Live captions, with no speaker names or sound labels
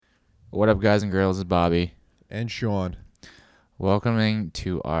What up, guys and girls? It's Bobby. And Sean. Welcoming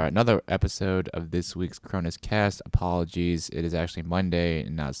to our another episode of this week's Cronus Cast. Apologies, it is actually Monday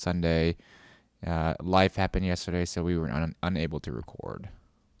and not Sunday. Life happened yesterday, so we were unable to record.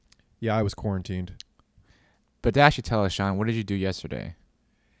 Yeah, I was quarantined. But to actually tell us, Sean, what did you do yesterday?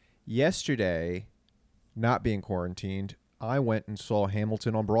 Yesterday, not being quarantined, I went and saw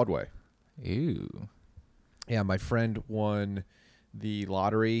Hamilton on Broadway. Ew. Yeah, my friend won the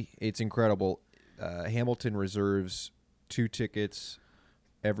lottery. It's incredible. Hamilton reserves 2 tickets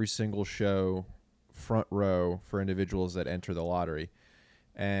every single show, front row, for individuals that enter the lottery.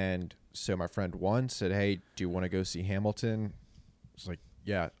 And so my friend won, said, "Hey, do you want to go see Hamilton?" I was like,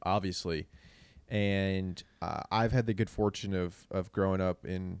 "Yeah, obviously." And I've had the good fortune of growing up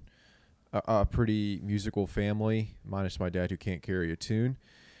in a pretty musical family, minus my dad who can't carry a tune.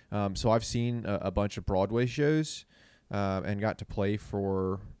 So I've seen a bunch of Broadway shows and got to play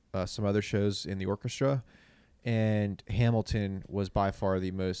for some other shows in the orchestra. And Hamilton was by far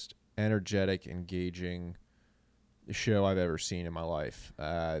the most energetic, engaging show I've ever seen in my life.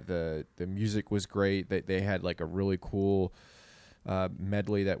 The music was great. They had like a really cool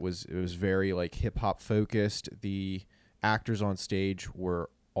medley that was very like hip hop focused. The actors on stage were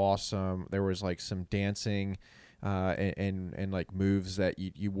awesome. There was like some dancing and like moves that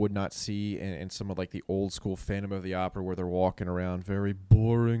you would not see in some of like the old school Phantom of the Opera, where they're walking around very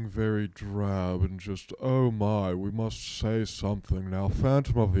boring, very drab, and just, oh my, we must say something now.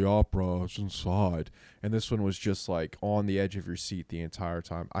 Phantom of the Opera is inside. And this one was just like on the edge of your seat the entire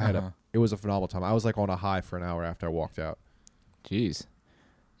time. It was a phenomenal time. I was like on a high for an hour after I walked out. Jeez.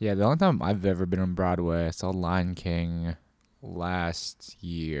 Yeah, the only time I've ever been on Broadway, I saw Lion King last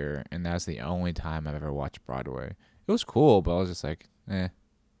year, and that's the only time I've ever watched Broadway. It was cool, but I was just like, eh.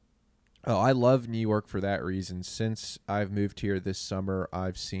 Oh, I love New York for that reason. Since I've moved here this summer,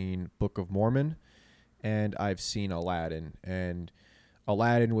 I've seen Book of Mormon and I've seen Aladdin. And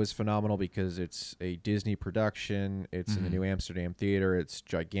Aladdin was phenomenal because it's a Disney production. It's in the New Amsterdam Theater. It's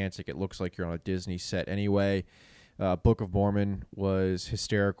gigantic. It looks like you're on a Disney set anyway. Book of Mormon was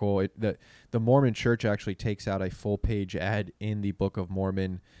hysterical. The Mormon Church actually takes out a full-page ad in the Book of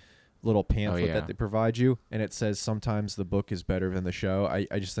Mormon little pamphlet that they provide you, and it says sometimes the book is better than the show.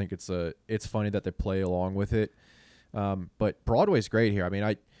 I just think it's funny that they play along with it. But Broadway's great here. I mean,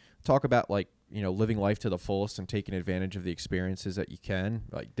 I talk about like, living life to the fullest and taking advantage of the experiences that you can.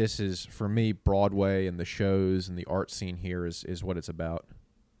 Like, this is, for me, Broadway and the shows and the art scene here is what it's about.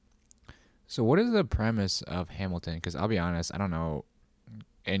 So what is the premise of Hamilton? Because I'll be honest, I don't know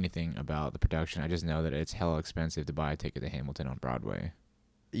anything about the production. I just know that it's hella expensive to buy a ticket to Hamilton on Broadway.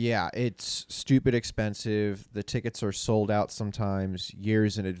 Yeah, it's stupid expensive. The tickets are sold out sometimes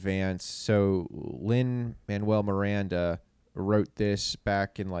years in advance. So Lin-Manuel Miranda wrote this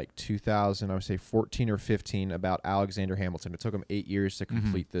back in like 2000, I would say 14 or 15, about Alexander Hamilton. It took him 8 years to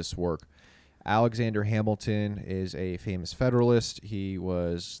complete this work. Alexander Hamilton is a famous Federalist. He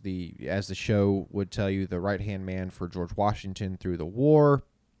was as the show would tell you, the right-hand man for George Washington through the war.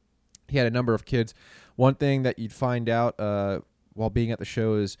 He had a number of kids. One thing that you'd find out while being at the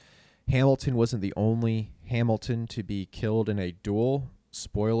show is Hamilton wasn't the only Hamilton to be killed in a duel.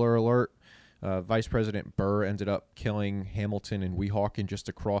 Spoiler alert. Vice President Burr ended up killing Hamilton in Weehawken just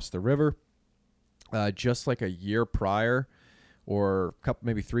across the river. Just like a year prior, or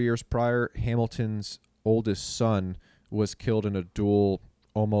maybe 3 years prior, Hamilton's oldest son was killed in a duel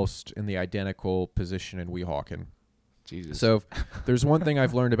almost in the identical position in Weehawken. Jesus. So if there's one thing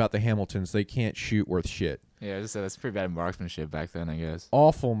I've learned about the Hamiltons, they can't shoot worth shit. Yeah, that's pretty bad marksmanship back then, I guess.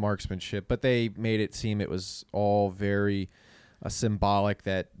 Awful marksmanship, but they made it seem it was all very symbolic,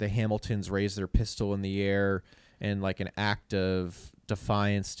 that the Hamiltons raised their pistol in the air in like an act of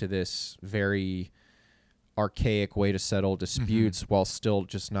defiance to this very archaic way to settle disputes while still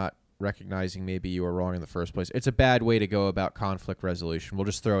just not recognizing maybe you were wrong in the first place. It's a bad way to go about conflict resolution. We'll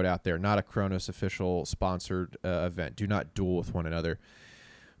just throw it out there. Not a Kronos official sponsored event. Do not duel with one another.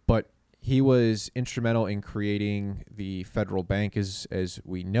 But he was instrumental in creating the federal bank as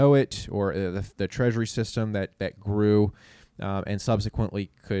we know it, or the treasury system that grew and subsequently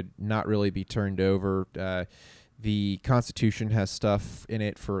could not really be turned over. The Constitution has stuff in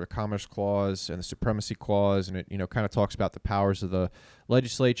it for the Commerce Clause and the Supremacy Clause, and it kind of talks about the powers of the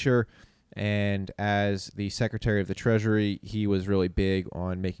legislature. And as the Secretary of the Treasury, he was really big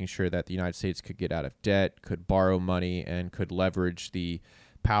on making sure that the United States could get out of debt, could borrow money, and could leverage the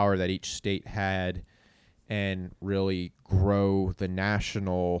power that each state had and really grow the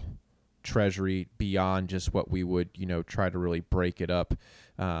national treasury beyond just what we would, try to really break it up.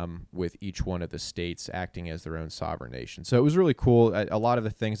 with each one of the states acting as their own sovereign nation. So it was really cool. A lot of the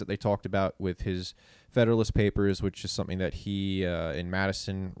things that they talked about with his Federalist Papers, which is something that he in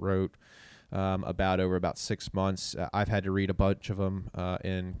Madison wrote about 6 months. I've had to read a bunch of them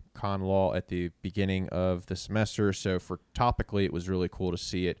in con law at the beginning of the semester. So for topically, it was really cool to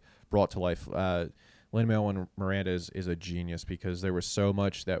see it brought to life. Lin-Manuel Miranda is a genius because there was so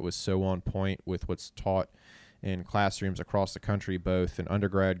much that was so on point with what's taught in classrooms across the country, both in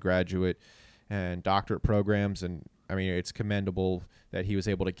undergrad, graduate, and doctorate programs. And I mean, it's commendable that he was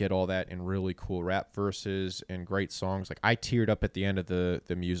able to get all that in really cool rap verses and great songs. Like I teared up at the end of the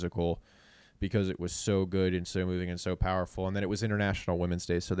musical because it was so good and so moving and so powerful. And then it was International Women's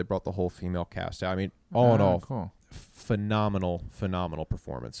Day, so they brought the whole female cast out. I mean, all in all, cool. phenomenal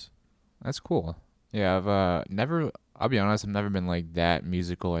performance. That's cool. Yeah, I'll be honest, I've never been like that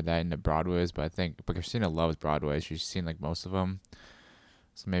musical or that into Broadway's, but I think, but Christina loves Broadway. She's seen like most of them.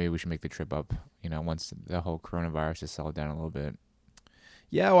 So maybe we should make the trip up, once the whole coronavirus is settled down a little bit.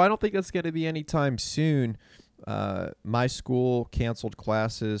 Yeah, well, I don't think that's going to be anytime soon. My school canceled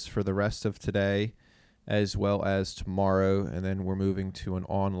classes for the rest of today as well as tomorrow, and then we're moving to an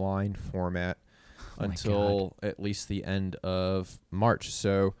online format until at least the end of March.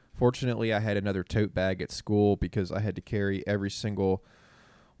 So fortunately, I had another tote bag at school because I had to carry every single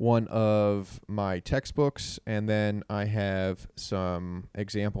one of my textbooks, and then I have some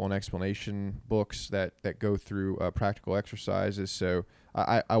example and explanation books that go through practical exercises. So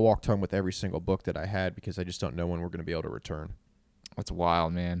I walked home with every single book that I had because I just don't know when we're going to be able to return. That's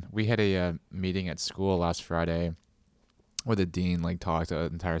wild, man. We had a meeting at school last Friday where the dean talked to the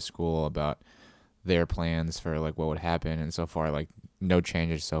entire school about their plans for what would happen, and so far no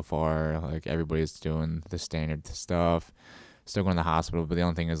changes so far. Everybody's doing the standard stuff, still going to the hospital, but the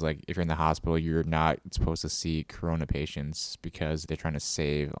only thing is if you're in the hospital, you're not supposed to see corona patients because they're trying to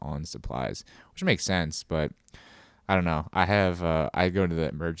save on supplies, which makes sense. But I don't know. I go to the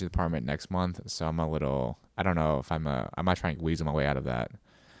emergency department next month, so I'm a little, I don't know if I might try and weasel my way out of that.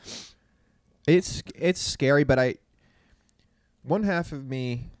 It's scary, but one half of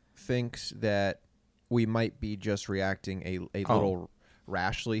me thinks that we might be just reacting a little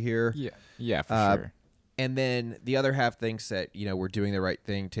rashly here. Yeah, for sure. And then the other half thinks that, we're doing the right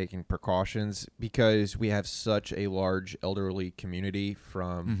thing, taking precautions, because we have such a large elderly community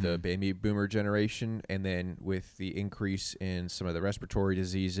from the baby boomer generation. And then with the increase in some of the respiratory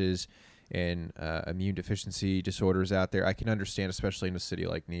diseases and immune deficiency disorders out there, I can understand, especially in a city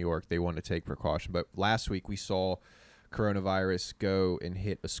like New York, they want to take precaution. But last week we saw coronavirus go and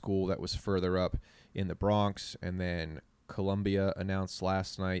hit a school that was further up in the Bronx, and then Columbia announced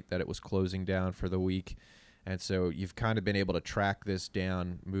last night that it was closing down for the week. And so you've kind of been able to track this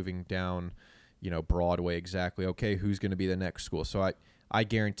down, moving down, Broadway exactly. Okay, who's going to be the next school? So I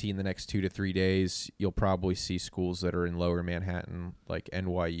guarantee in the next 2 to 3 days, you'll probably see schools that are in lower Manhattan, like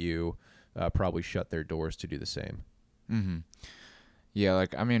NYU, probably shut their doors to do the same. Mm-hmm. Yeah,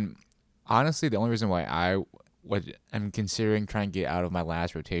 honestly, the only reason why I'm considering trying to get out of my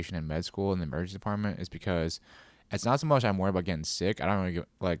last rotation in med school in the emergency department is because it's not so much I'm worried about getting sick. I don't really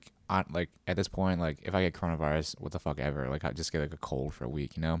get, at this point, if I get coronavirus, what the fuck ever. I just get a cold for a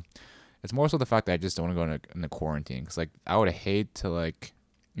week, It's more so the fact that I just don't want to go into quarantine. Because I would hate to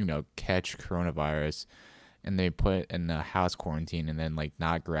catch coronavirus and they put in a house quarantine and then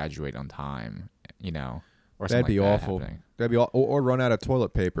not graduate on time, or that'd be awful. Happening. That'd be or run out of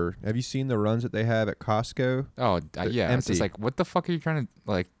toilet paper. Have you seen the runs that they have at Costco? Oh yeah, empty. It's just what the fuck are you trying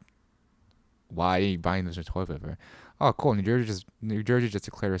to why are you buying this toilet paper? Oh, cool. New Jersey just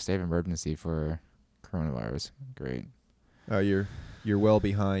declared a state of emergency for coronavirus. Great. Oh, you're well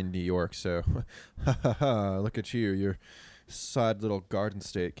behind New York, so look at you. Your sad little garden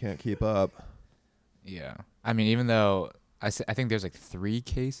state can't keep up. Yeah. I mean, even though I think there's 3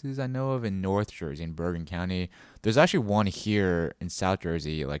 cases I know of in North Jersey, in Bergen County. There's actually one here in South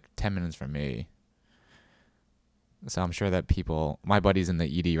Jersey, 10 minutes from me. So I'm sure that my buddy's in the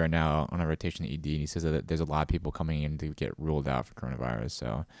ED right now on a rotation ED, and he says that there's a lot of people coming in to get ruled out for coronavirus.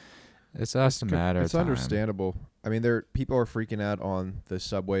 So it's just a matter of time. It's understandable. I mean, people are freaking out on the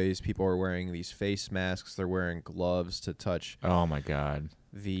subways. People are wearing these face masks. They're wearing gloves to touch. Oh my God.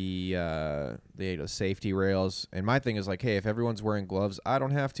 The safety rails. And my thing is hey, if everyone's wearing gloves, I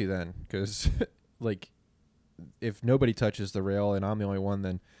don't have to then, because if nobody touches the rail and I'm the only one,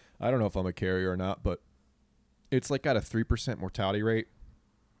 then I don't know if I'm a carrier or not, but it's got a 3% mortality rate,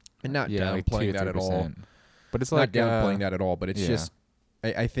 and not downplaying that at all. But it's not downplaying that at all. But it's just,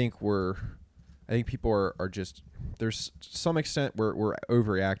 I think people are just, there's some extent we're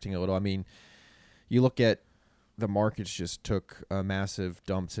overreacting a little. I mean, you look at the markets just took a massive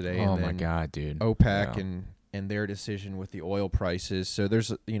dump today. Oh and my then God, dude. OPEC Yeah. and their decision with the oil prices. So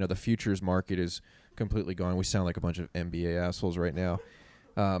there's the futures market is completely gone. We sound like a bunch of NBA assholes right now.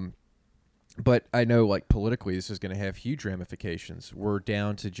 But I know, like, politically, this is going to have huge ramifications. We're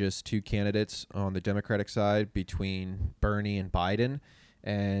down to just two candidates on the Democratic side between Bernie and Biden.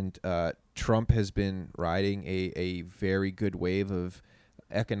 And Trump has been riding a very good wave of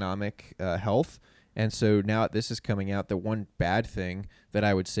economic health. And so now this is coming out. The one bad thing that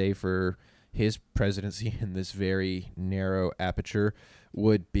I would say for his presidency in this very narrow aperture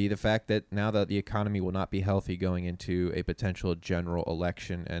would be the fact that now that the economy will not be healthy going into a potential general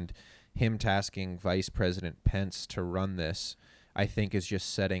election, and him tasking Vice President Pence to run this, I think is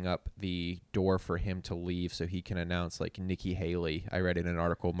just setting up the door for him to leave so he can announce, like, Nikki Haley, I read in an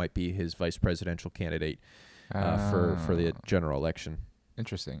article, might be his vice presidential candidate for the general election.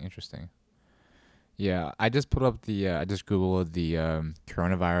 Interesting. Yeah, I just put up I just Googled the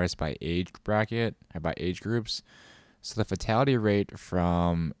coronavirus by age bracket, or by age groups. So the fatality rate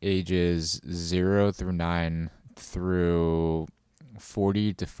from ages 0 through 9 through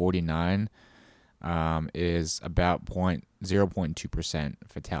 40 to 49 is about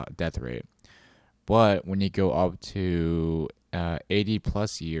 0.2% death rate. But when you go up to 80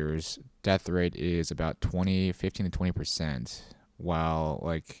 plus years, death rate is about 15 to 20%, while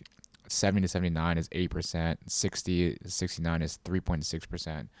like 70 to 79 is 8%, 60 to 69 is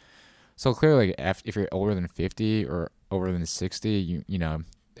 3.6%. So clearly, if you're older than 50 or older than 60, you know,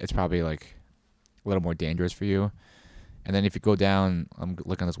 it's probably like a little more dangerous for you. And then if you go down, I'm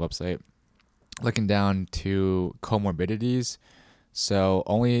looking on this website, looking down to comorbidities. So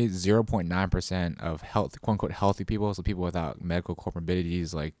only 0.9% of quote unquote healthy people, so people without medical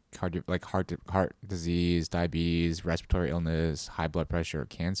comorbidities like heart disease, diabetes, respiratory illness, high blood pressure, or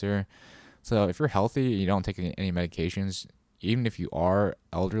cancer. So if you're healthy, you don't take any medications, even if you are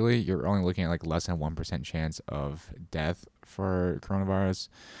elderly, you're only looking at like less than 1% chance of death for coronavirus.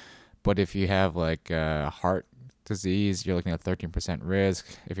 But if you have like heart disease, you're looking at 13% risk.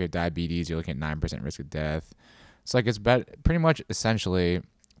 If you have diabetes, you're looking at 9% risk of death. So like it's pretty much essentially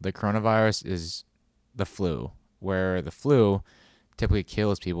the coronavirus is the flu, where the flu typically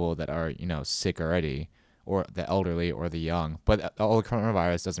kills people that are, you know, sick already, or the elderly or the young. But the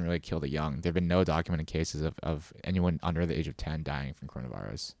coronavirus doesn't really kill the young. There have been no documented cases of anyone under the age of 10 dying from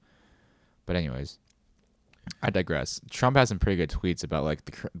coronavirus. But anyways, I digress. Trump has some pretty good tweets about like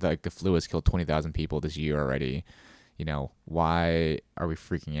the flu has killed 20,000 people this year already. You know, why are we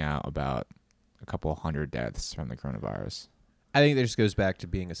freaking out about a couple hundred deaths from the coronavirus? I think this goes back to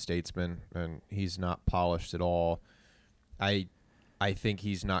being a statesman, and he's not polished at all. I think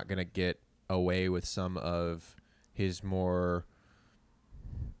he's not going to get away with some of his more,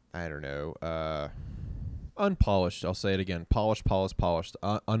 I don't know, unpolished, I'll say it again, polished,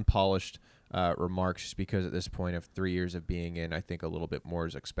 unpolished remarks, just because at this point of 3 years of being in, I think a little bit more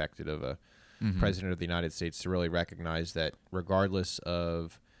is expected of a president of the United States to really recognize that regardless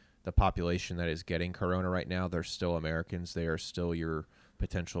of the population that is getting corona right now, they're still Americans. They are still your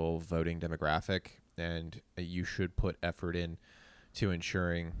potential voting demographic, and you should put effort in to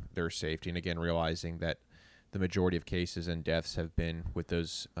ensuring their safety. And again, realizing that the majority of cases and deaths have been with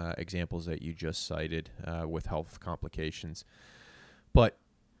those examples that you just cited with health complications. But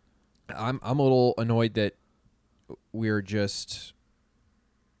I'm a little annoyed that we're just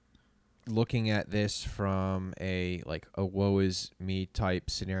looking at this from a woe is me type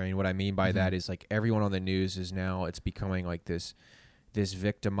scenario. And what I mean by that is, like, everyone on the news is now, it's becoming like this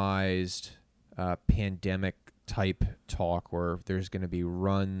victimized pandemic type talk, where there's going to be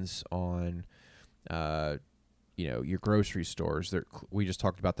runs on your grocery stores. We just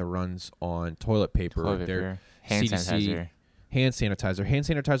talked about the runs on toilet paper. Hand CDC, sanitizer. Hand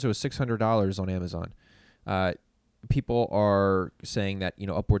sanitizer was $600 on Amazon. People are saying that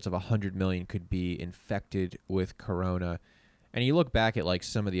upwards of 100 million could be infected with corona. And you look back at like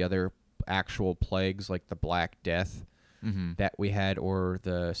some of the other actual plagues, like the Black Death that we had, or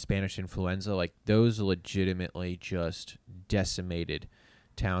the Spanish influenza, like those legitimately just decimated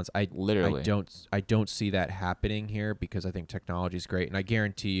towns. I don't see that happening here, because I think technology is great. And I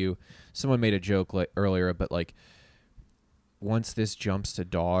guarantee you, someone made a joke earlier, but like once this jumps to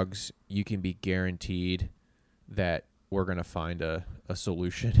dogs, you can be guaranteed that we're going to find a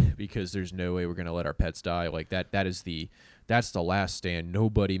solution, because there's no way we're going to let our pets die. Like that's the last stand.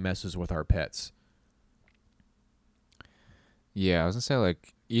 Nobody messes with our pets. Yeah, I was going to say,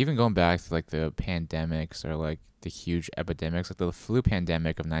 like, even going back to like the pandemics or like the huge epidemics, like the flu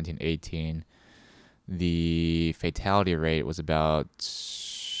pandemic of 1918, the fatality rate was about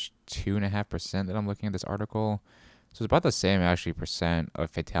 2.5% that I'm looking at this article. So it's about the same actually percent of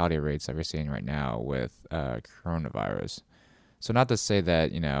fatality rates that we're seeing right now with coronavirus. So not to say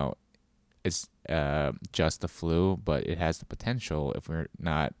that it's just the flu, but it has the potential if we're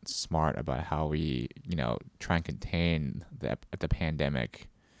not smart about how we try and contain the pandemic.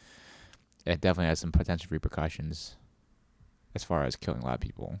 It definitely has some potential repercussions as far as killing a lot of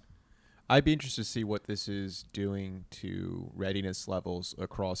people. I'd be interested to see what this is doing to readiness levels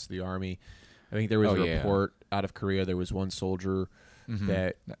across the Army. I think there was a report out of Korea. There was one soldier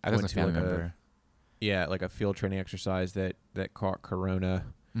that went to like a field training exercise that caught corona.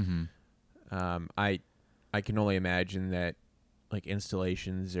 I can only imagine that like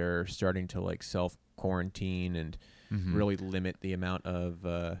installations are starting to like self quarantine and really limit the amount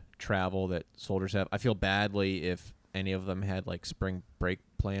of travel that soldiers have. I feel badly if any of them had like spring break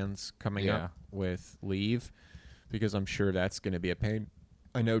plans coming up with leave, because I'm sure that's going to be a pain.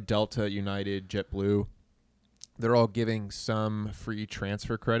 I know Delta, United, JetBlue, they're all giving some free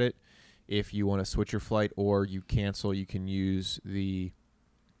transfer credit if you want to switch your flight, or you cancel. You can use the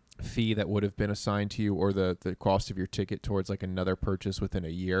fee that would have been assigned to you or the cost of your ticket towards like another purchase within a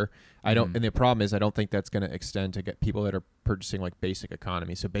year. And the problem is I don't think that's going to extend to get people that are purchasing like basic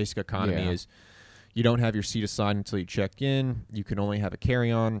economy. So basic economy is you don't have your seat assigned until you check in. You can only have a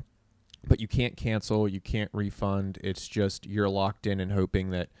carry-on, but you can't cancel. You can't refund. It's just you're locked in and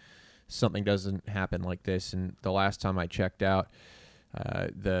hoping that something doesn't happen like this. And the last time I checked out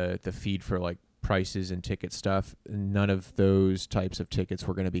the feed for like prices and ticket stuff, none of those types of tickets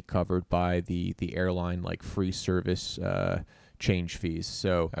were going to be covered by the airline like free service change fees.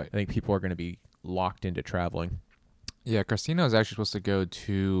 So I think people are going to be locked into traveling. Yeah, Christina is actually supposed to go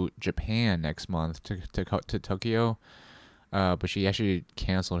to Japan next month to Tokyo, but she actually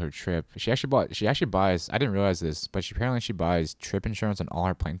canceled her trip. She actually buys. I didn't realize this, but she buys trip insurance on all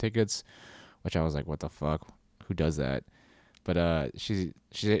her plane tickets, which I was like, what the fuck? Who does that? But she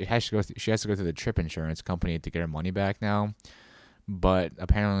has to go through the trip insurance company to get her money back now. But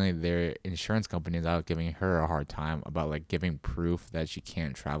apparently their insurance company is out giving her a hard time about like giving proof that she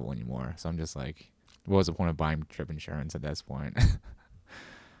can't travel anymore. So I'm just like, what was the point of buying trip insurance at this point?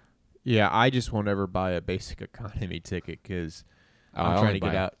 Yeah, I just won't ever buy a basic economy ticket because I'm trying to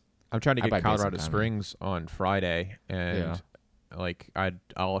get out. I'm trying to get to Colorado Springs on Friday, and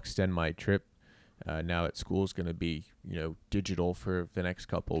I'll extend my trip. Now that school's going to be, digital for the next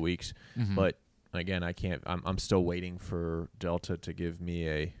couple of weeks. But again, I can't, I'm still waiting for Delta to give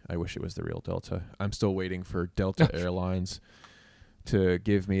me I wish it was the real Delta. I'm still waiting for Delta Airlines to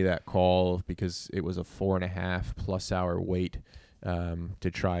give me that call because it was a 4.5+ hour wait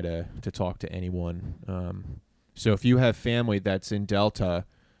to try to talk to anyone. So if you have family that's in Delta,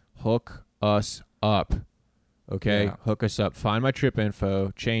 hook us up. Okay? Yeah. Hook us up. Find my trip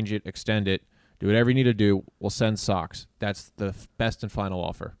info, change it, extend it. Do whatever you need to do. We'll send socks. That's the best and final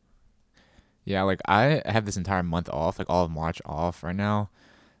offer. Yeah, like I have this entire month off, like all of March off right now.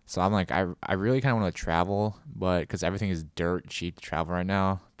 So I'm like, I really kind of want to travel, but because everything is dirt cheap to travel right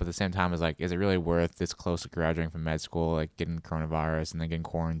now. But at the same time, it's like, is it really worth this close to graduating from med school, like getting coronavirus and then getting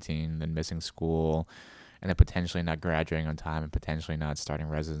quarantined, then missing school, and then potentially not graduating on time and potentially not starting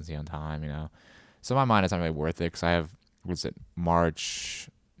residency on time, So in my mind, it's not really worth it because I have, March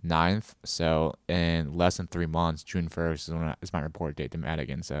 9th. So in less than 3 months, June 1st is my report date to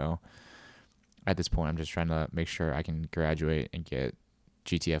Madigan. So at this point, I'm just trying to make sure I can graduate and get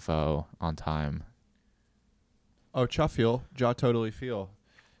GTFO on time. Oh, jaw totally feel.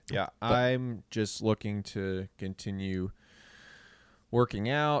 Yeah, I'm just looking to continue working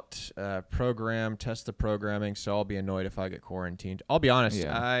out, test the programming, so I'll be annoyed if I get quarantined. I'll be honest,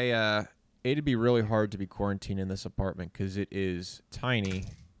 it'd be really hard to be quarantined in this apartment because it is tiny.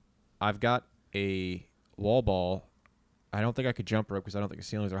 I've got a wall ball. I don't think I could jump rope because I don't think the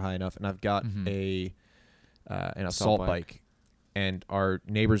ceilings are high enough, and I've got an assault bike. And our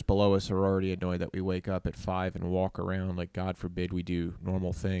neighbors below us are already annoyed that we wake up at 5 and walk around like, God forbid, we do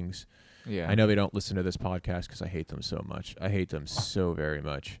normal things. Yeah, I know they don't listen to this podcast because I hate them so much. I hate them so very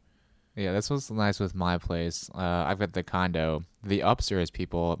much. Yeah, that's what's nice with my place. I've got the condo. The upstairs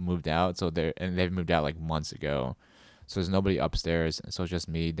people moved out, they've moved out like months ago. So there's nobody upstairs, so it's just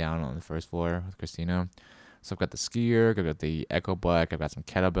me down on the first floor with Christina. So I've got the skier, I've got the Echo Bike, I've got some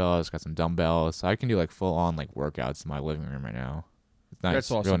kettlebells, got some dumbbells. So I can do like full on like workouts in my living room right now. It's nice.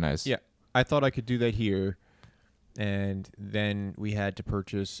 That's awesome. Real nice. Yeah. I thought I could do that here. And then we had to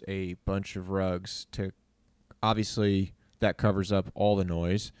purchase a bunch of rugs to, obviously that covers up all the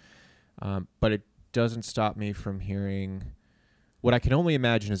noise. But it doesn't stop me from hearing what I can only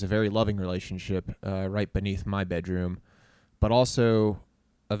imagine is a very loving relationship right beneath my bedroom. But also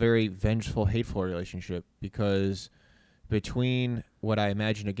a very vengeful, hateful relationship, because between what I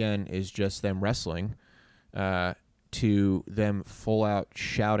imagine again is just them wrestling, to them full out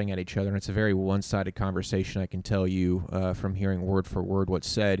shouting at each other, and it's a very one-sided conversation. I can tell you from hearing word for word what's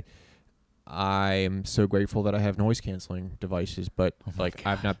said. I'm so grateful that I have noise canceling devices, but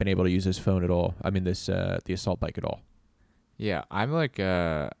I've not been able to use this phone at all. I mean, the assault bike at all. Yeah, I'm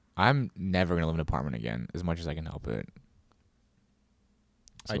I'm never gonna live in an apartment again, as much as I can help it.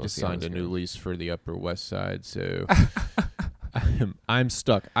 So I we'll just see how signed this a new goes. lease for the Upper West Side, so I'm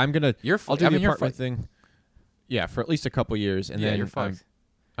stuck. I'm gonna. I'll do the apartment thing. Yeah, for at least a couple years, and Yeah, then you're fucked.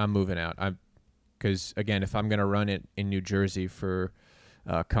 I'm moving out. Because again, if I'm gonna run it in New Jersey for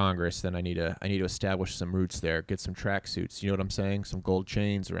Congress, then I need to establish some roots there, get some tracksuits. You know what I'm saying? Some gold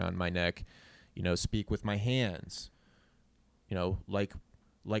chains around my neck. Speak with my hands.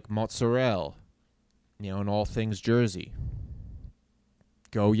 Like mozzarella. And all things Jersey.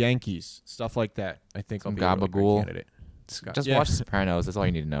 Go Yankees, stuff like that. I think Some I'll be a really great gabagool. candidate. Just watch The Sopranos. That's all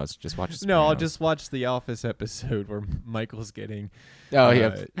you need to know. Just watch The Sopranos. No, I'll just watch the Office episode where Michael's getting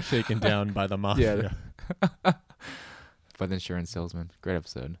shaken down by the mafia. But the insurance salesman. Great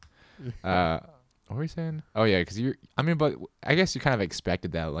episode. What were you saying? Oh yeah, because but I guess you kind of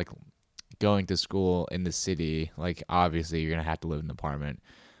expected that, like going to school in the city. Like obviously you're gonna have to live in an apartment.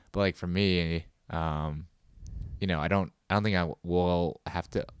 But like for me, I don't think I will have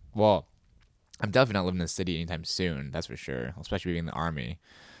to. Well, I'm definitely not living in the city anytime soon. That's for sure. Especially being in the army.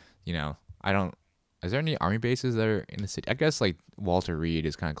 I don't. Is there any army bases that are in the city? I guess like Walter Reed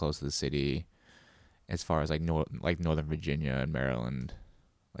is kind of close to the city, as far as like Northern Virginia and Maryland,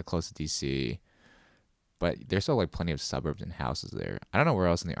 like close to DC. But there's still like plenty of suburbs and houses there. I don't know where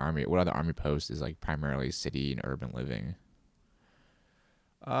else in the army. What other army post is like primarily city and urban living?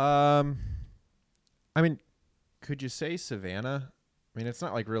 I mean, could you say Savannah? I mean, it's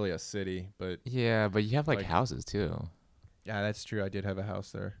not like really a city, but Yeah, but you have like houses too. yeah, that's true. I did have a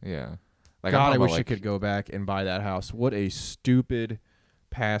house there. Yeah. Like God, I wish I could go back and buy that house. What a stupid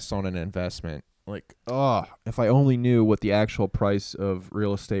pass on an investment. Like, if I only knew what the actual price of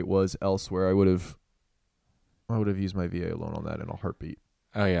real estate was elsewhere, I would have used my VA loan on that in a heartbeat.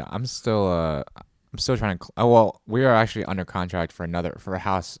 Oh yeah, I'm still trying to. Well, we are actually under contract for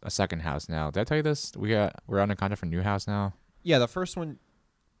a second house now. Did I tell you this? We're under contract for a new house now. Yeah, the first one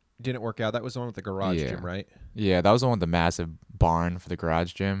didn't work out. That was the one with the garage gym, right? Yeah, that was the one with the massive barn for the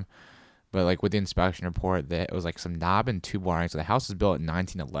garage gym. But like with the inspection report, that it was like some knob and tube wiring. So the house was built in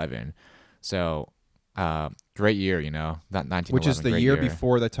 1911. So, great year, not 1911. Which is the year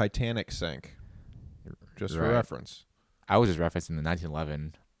before the Titanic sank. Just for reference. I was just referencing the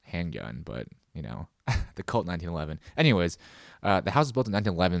 1911 handgun, but the Colt 1911. Anyways, the house was built in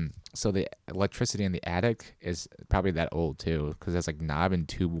 1911, so the electricity in the attic is probably that old too, because there's like knob and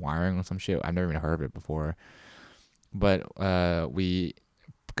tube wiring or some shit. I've never even heard of it before. But we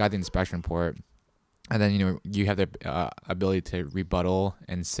got the inspection report, and then you have the ability to rebuttal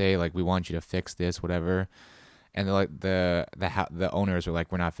and say like, we want you to fix this, whatever. And the owners were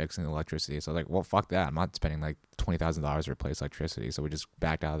like, we're not fixing the electricity. So I was like, well, fuck that. I'm not spending like $20,000 to replace electricity. So we just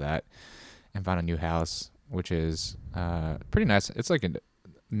backed out of that and found a new house, which is pretty nice. It's like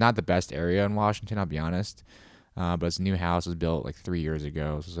not the best area in Washington, I'll be honest. But it's a new house. It was built like 3 years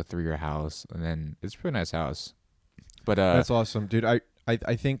ago. So it was a 3-year house. And then it's a pretty nice house. But that's awesome, dude.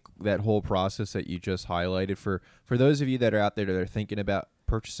 I think that whole process that you just highlighted, for those of you that are out there that are thinking about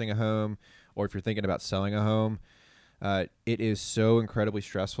purchasing a home, or if you're thinking about selling a home, it is so incredibly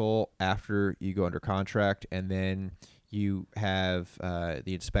stressful after you go under contract and then you have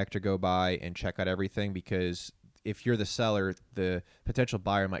the inspector go by and check out everything, because if you're the seller, the potential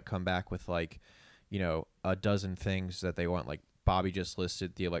buyer might come back with like, a dozen things that they want. Like Bobby just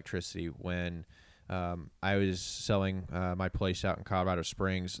listed the electricity. When I was selling my place out in Colorado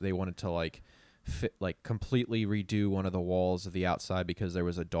Springs, they wanted to completely redo one of the walls of the outside because there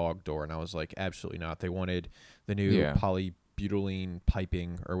was a dog door, and I was like, absolutely not. They wanted the new polybutylene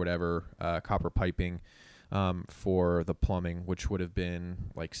piping or whatever, copper piping, for the plumbing, which would have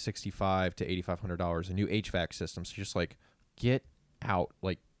been like $6,500 to $8,500. A new HVAC system. So just like, get out.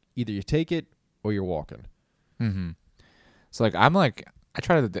 Like either you take it or you're walking. Mm-hmm. So like I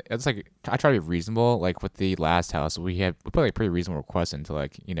try to be reasonable. Like with the last house, we put like pretty reasonable requests into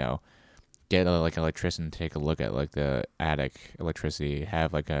like get an electrician to take a look at like the attic electricity,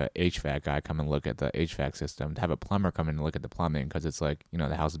 have like a HVAC guy come and look at the HVAC system, to have a plumber come in and look at the plumbing, because it's like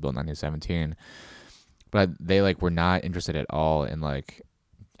the house is built in 1917. But they were not interested at all in like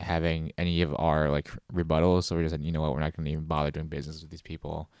having any of our like rebuttals. So we just said, you know what, we're not going to even bother doing business with these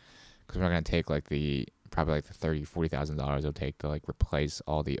people, because we're not going to take like the probably like the $40,000 it'll take to like replace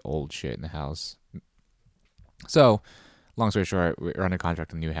all the old shit in the house. So, long story short, we're under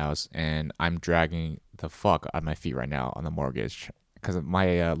contract on a new house, and I'm dragging the fuck out of my feet right now on the mortgage because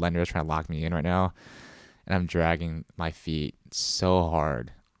my lender is trying to lock me in right now, and I'm dragging my feet so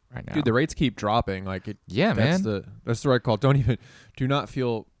hard right now. Dude, the rates keep dropping. Like it. Yeah, that's man. That's the right call. Do not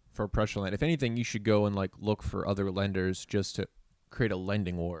feel for pressure land. If anything, you should go and like look for other lenders just to create a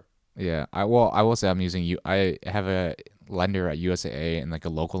lending war. Yeah, I will say I'm using you. I have a lender at USAA and like a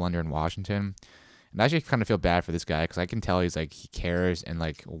local lender in Washington. And I actually kind of feel bad for this guy because I can tell he's like he cares and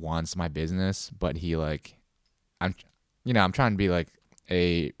like wants my business, but he like I'm I'm trying to be like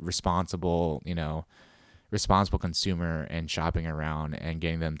a responsible responsible consumer and shopping around and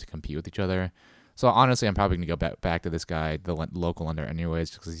getting them to compete with each other. So honestly, I'm probably gonna go back to this guy, the local lender,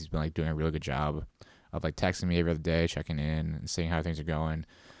 anyways, because he's been like doing a really good job of like texting me every other day, checking in, and seeing how things are going.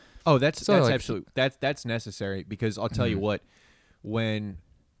 Oh, that's like, absolutely that's necessary because I'll tell you what, when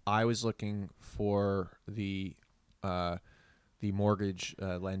I was looking for the mortgage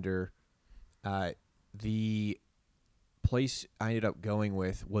lender, the place I ended up going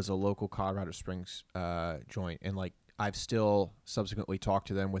with was a local Colorado Springs joint, and like I've still subsequently talked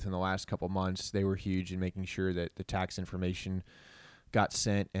to them within the last couple months. They were huge in making sure that the tax information got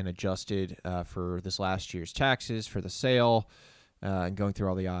sent and adjusted for this last year's taxes for the sale. And going through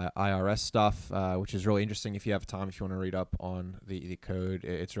all the IRS stuff, which is really interesting. If you have time, if you want to read up on the code,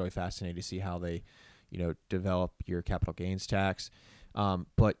 it's really fascinating to see how they, develop your capital gains tax.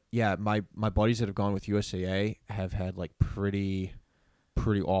 But yeah, my buddies that have gone with USAA have had like pretty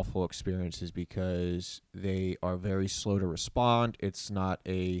awful experiences because they are very slow to respond. It's not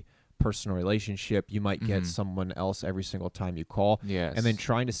a personal relationship. You might get someone else every single time you call. Yes. And then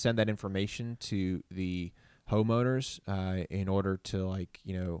trying to send that information to the homeowners in order to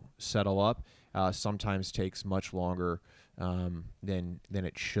settle up sometimes takes much longer than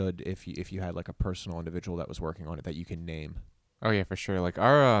it should if you had like a personal individual that was working on it that you can name. Oh yeah, for sure. Like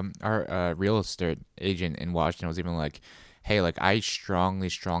our real estate agent in Washington was even like, hey, like I strongly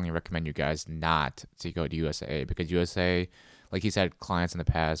recommend you guys not to go to USAA because USAA, like he's had clients in the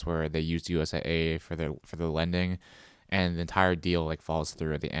past where they used USAA for their lending, and the entire deal like falls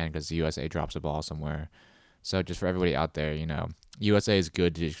through at the end because the USAA drops the ball somewhere. So just for everybody out there, USA is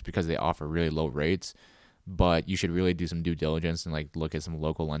good just because they offer really low rates, but you should really do some due diligence and like look at some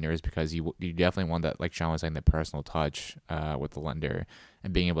local lenders because you definitely want that, like Sean was saying, the personal touch with the lender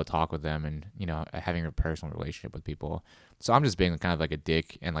and being able to talk with them and having a personal relationship with people. So I'm just being kind of like a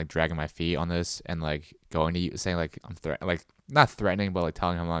dick and like dragging my feet on this and like going to you saying like I'm like not threatening but like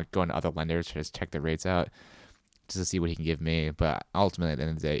telling him like going to other lenders to just check the rates out. Just to see what he can give me, but ultimately at the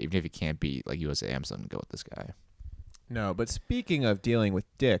end of the day, even if he can't beat like USA, I'm still gonna go with this guy. No, but speaking of dealing with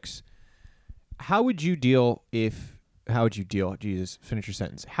dicks, how would you deal? Jesus, finish your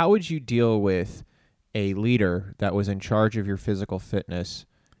sentence. How would you deal with a leader that was in charge of your physical fitness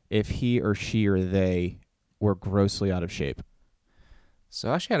if he or she or they were grossly out of shape?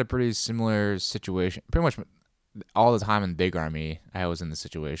 So I actually had a pretty similar situation. Pretty much all the time in Big Army, I was in this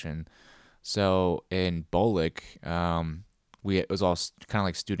situation. So in Bolick, it was all kind of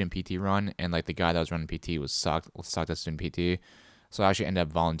like student PT run, and like the guy that was running PT was sucked at student PT. So I actually ended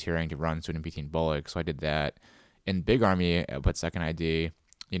up volunteering to run student PT in Bolick. So I did that. In Big Army, but second ID,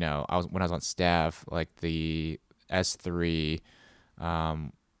 when I was on staff, like the S3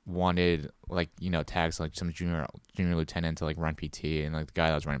 wanted like tags like some junior lieutenant to like run PT, and like the guy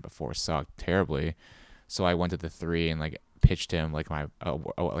that was running before sucked terribly. So I went to the 3 and like pitched him like my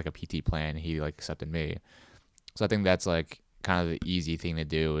like a PT plan. He like accepted me. So I think that's like kind of the easy thing to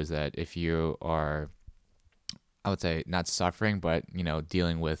do is that if you are, I would say not suffering, but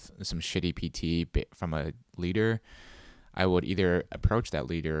dealing with some shitty PT from a leader, I would either approach that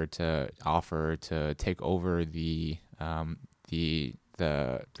leader to offer to take over the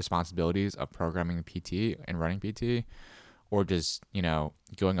responsibilities of programming PT and running PT, or just,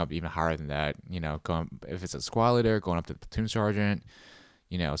 going up even higher than that, going, if it's a squad leader, going up to the platoon sergeant,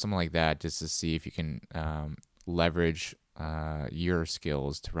 something like that, just to see if you can leverage your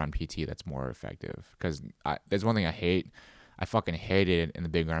skills to run PT that's more effective. Because there's one thing I fucking hated in the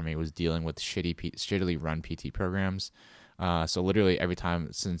Big Army was dealing with shittily run PT programs. So literally every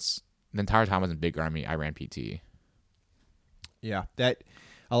time since the entire time I was in Big Army, I ran PT. Yeah, that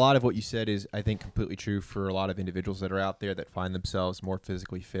a lot of what you said is, I think, completely true for a lot of individuals that are out there that find themselves more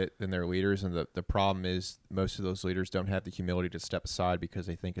physically fit than their leaders. And the problem is most of those leaders don't have the humility to step aside because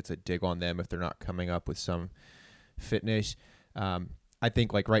they think it's a dig on them if they're not coming up with some fitness. I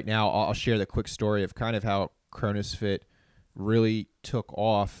think like right now, I'll share the quick story of kind of how Cronus Fit really took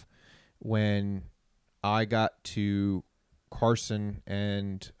off when I got to Carson,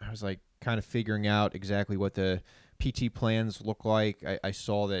 and I was like kind of figuring out exactly what the PT plans look like. I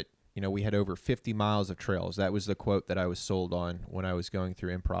saw that, we had over 50 miles of trails. That was the quote that I was sold on when I was going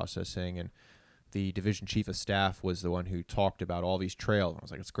through in processing. And the division chief of staff was the one who talked about all these trails. I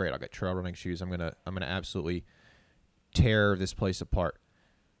was like, it's great. I'll get trail running shoes. I'm gonna absolutely tear this place apart.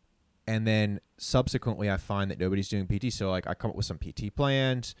 And then subsequently, I find that nobody's doing PT. So like, I come up with some PT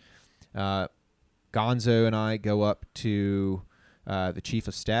plans. Gonzo and I go up to the chief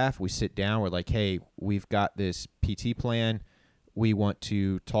of staff. We sit down. We're like, hey, we've got this PT plan. We want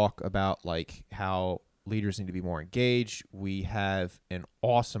to talk about like how leaders need to be more engaged. We have an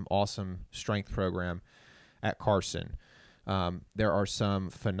awesome strength program at Carson. There are some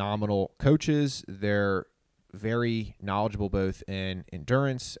phenomenal coaches. They're very knowledgeable both in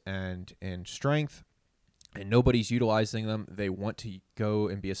endurance and in strength, and nobody's utilizing them. They want to go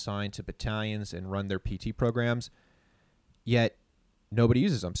and be assigned to battalions and run their PT programs, yet nobody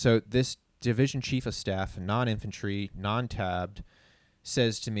uses them. So this division chief of staff, non-infantry, non-tabbed,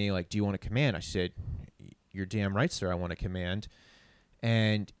 says to me, like, do you want to command? I said, you're damn right, sir, I want to command.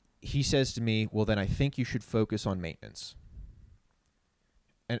 And he says to me, well, then I think you should focus on maintenance.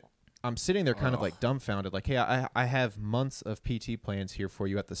 And I'm sitting there kind of like dumbfounded, like, hey, I have months of PT plans here for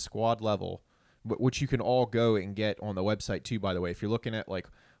you at the squad level, which you can all go and get on the website too, by the way. If you're looking at like,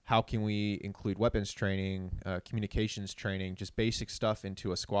 how can we include weapons training, communications training, just basic stuff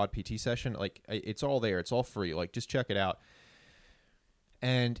into a squad PT session, like it's all there. It's all free. Like, just check it out.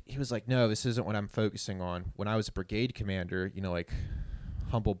 And he was like, no, this isn't what I'm focusing on. When I was a brigade commander, like,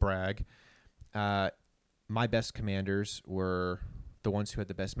 humble brag, my best commanders were the ones who had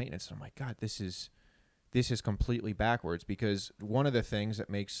the best maintenance. And I'm like, God, this is completely backwards, because one of the things that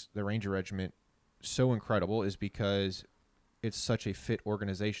makes the Ranger Regiment so incredible is because it's such a fit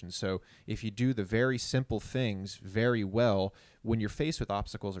organization. So if you do the very simple things very well, when you're faced with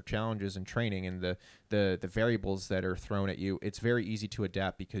obstacles or challenges in training and the variables that are thrown at you, it's very easy to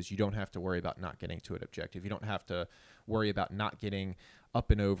adapt, because you don't have to worry about not getting to an objective. You don't have to worry about not getting up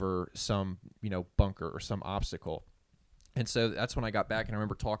and over some, bunker or some obstacle. And so that's when I got back, and I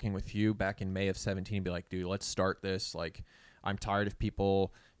remember talking with you back in May of 17 and be like, dude, let's start this. Like, I'm tired of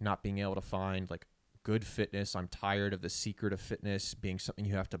people not being able to find like good fitness. I'm tired of the secret of fitness being something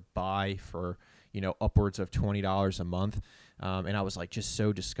you have to buy for, upwards of $20 a month. And I was like, just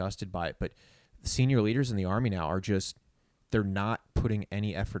so disgusted by it. But senior leaders in the Army now are they're not putting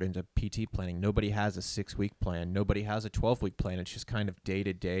any effort into PT planning. Nobody has a 6-week plan. Nobody has a 12-week plan. It's just kind of day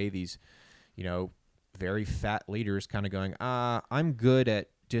to day. These, very fat leaders kind of going, I'm good at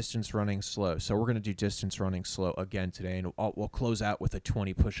distance running slow, so we're going to do distance running slow again today, and we'll close out with a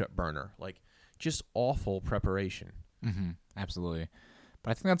 20 push-up burner. Like, just awful preparation. Mm-hmm. Absolutely.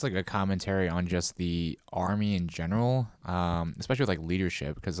 But I think that's like a commentary on just the Army in general, especially with like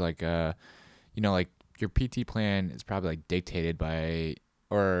leadership, because like, like your PT plan is probably like dictated by,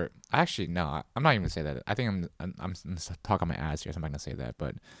 or actually, no, I'm not even gonna say that. I think I'm gonna talk on my ass here, so I'm not gonna say that.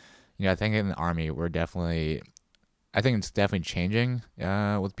 But, I think in the Army, I think it's definitely changing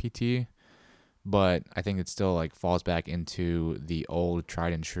with PT. But I think it still like falls back into the old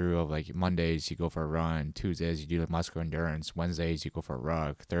tried and true of like Mondays you go for a run, Tuesdays you do like muscular endurance, Wednesdays you go for a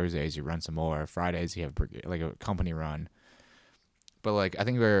ruck, Thursdays you run some more, Fridays you have like a company run. But like I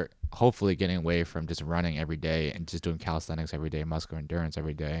think we're hopefully getting away from just running every day and just doing calisthenics every day, muscular endurance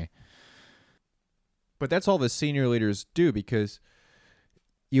every day. But that's all the senior leaders do, because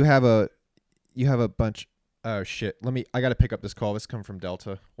you have a bunch. Oh shit! I gotta pick up this call. This come from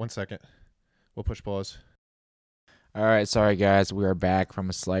Delta. 1 second. We'll push pause. All right, sorry guys, we are back from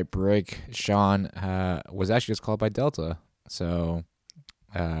a slight break. Sean was actually just called by Delta, so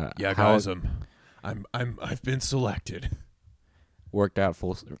yeah, guys, I've been selected. Worked out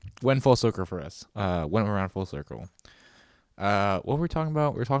went full circle for us. Went around full circle. What were we talking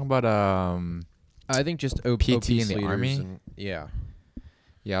about? We were talking about I think just PT in the Army.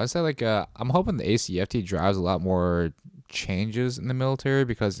 Yeah, I would say like I'm hoping the ACFT drives a lot more changes in the military,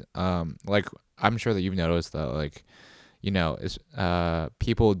 because like I'm sure that you've noticed that like it's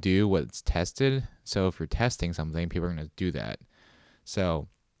people do what's tested. So if you're testing something, people are going to do that. So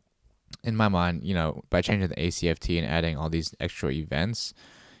in my mind, by changing the ACFT and adding all these extra events,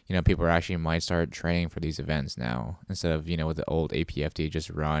 people are actually might start training for these events now, instead of with the old APFT, just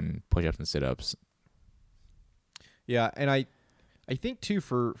run push-ups and sit-ups. Yeah, and I think too,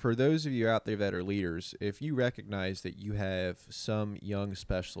 for those of you out there that are leaders, if you recognize that you have some young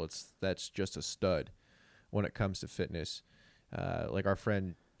specialists that's just a stud when it comes to fitness, like our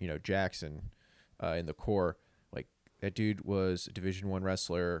friend Jackson in the Corps, like that dude was a Division I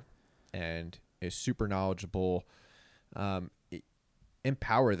wrestler, and is super knowledgeable.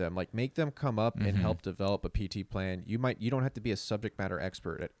 Empower them, like make them come up and help develop a PT plan. You don't have to be a subject matter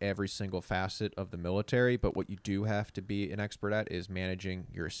expert at every single facet of the military, but what you do have to be an expert at is managing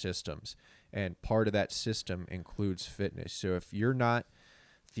your systems. And part of that system includes fitness. So if you're not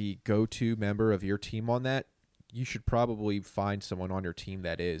the go-to member of your team on that, you should probably find someone on your team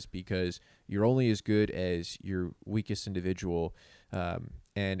that is, because you're only as good as your weakest individual.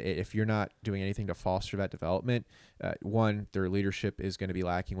 And if you're not doing anything to foster that development, one, their leadership is going to be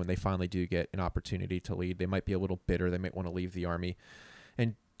lacking when they finally do get an opportunity to lead. They might be a little bitter. They might want to leave the Army.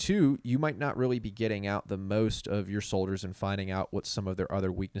 And two, you might not really be getting out the most of your soldiers and finding out what some of their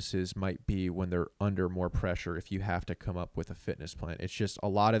other weaknesses might be when they're under more pressure if you have to come up with a fitness plan. It's just a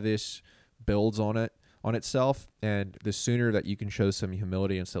lot of this builds on itself, and the sooner that you can show some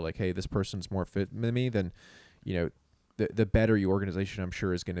humility and say like, hey, this person's more fit than me, then the better your organization, I'm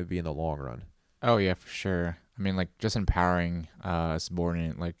sure, is going to be in the long run. Oh yeah, for sure. I mean, like just empowering a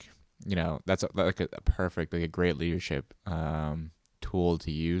subordinate, like that's like a perfect, like a great leadership tool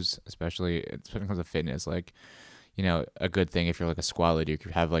to use, especially when it comes to fitness. Like a good thing if you're like a squad leader, you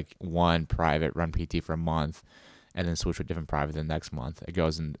could have like one private run PT for a month, and then switch to a different private the next month. It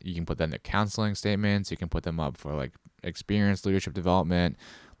goes and you can put that in their counseling statements. You can put them up for like experience leadership development.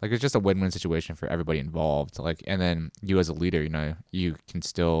 Like it's just a win-win situation for everybody involved. Like, and then you as a leader, you can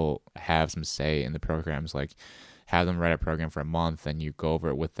still have some say in the programs. Like, have them write a program for a month, and you go over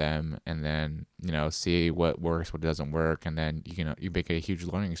it with them, and then see what works, what doesn't work, and then you make a huge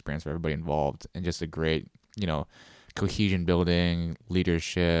learning experience for everybody involved, and just a great cohesion building,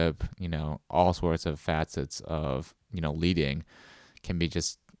 leadership, all sorts of facets of leading can be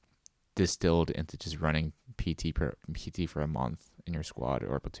just distilled into just running PT for a month in your squad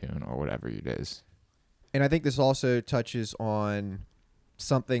or platoon or whatever it is. And I think this also touches on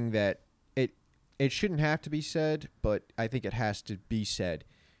something that it shouldn't have to be said, but I think it has to be said.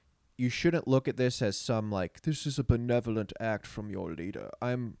 You shouldn't look at this as some like, this is a benevolent act from your leader.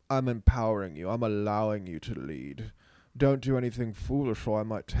 I'm empowering you. I'm allowing you to lead. Don't do anything foolish or I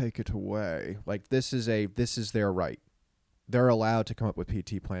might take it away. Like this is their right. They're allowed to come up with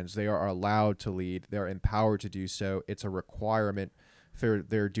PT plans. They are allowed to lead. They're empowered to do so. It's a requirement for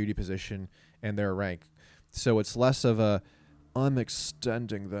their duty position and their rank. So it's less of a, I'm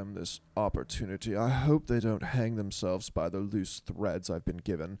extending them this opportunity. I hope they don't hang themselves by the loose threads I've been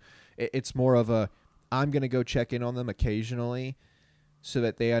given. It's more of a, I'm going to go check in on them occasionally so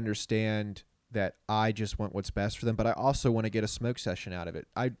that they understand that I just want what's best for them, but I also want to get a smoke session out of it.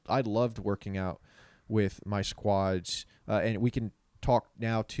 I loved working out with my squads, and we can talk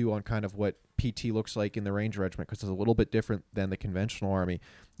now too on kind of what PT looks like in the Ranger Regiment, because it's a little bit different than the conventional Army.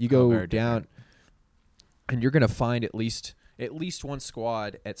 You go down, and you're going to find at least one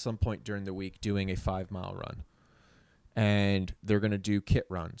squad at some point during the week doing a 5-mile run, and they're going to do kit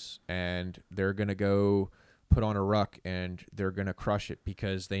runs, and they're going to go put on a ruck, and they're going to crush it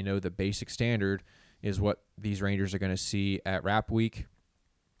because they know the basic standard is what these Rangers are going to see at RAP week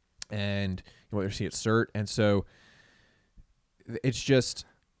and what they see at CERT. And so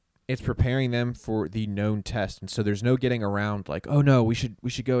it's preparing them for the known test. And so there's no getting around like, oh no, we should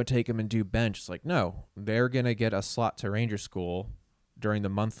go and take them and do bench. It's like, no, they're going to get a slot to Ranger School during the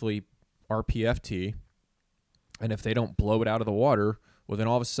monthly RPFT. And if they don't blow it out of the water, well, then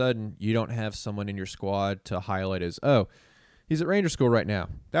all of a sudden you don't have someone in your squad to highlight as, oh, he's at Ranger School right now.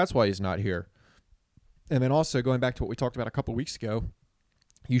 That's why he's not here. And then also going back to what we talked about a couple weeks ago,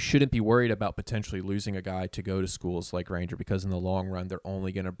 you shouldn't be worried about potentially losing a guy to go to schools like Ranger, because in the long run, they're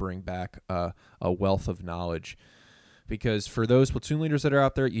only going to bring back a wealth of knowledge. Because for those platoon leaders that are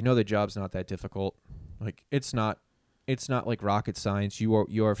out there, the job's not that difficult. Like it's not like rocket science.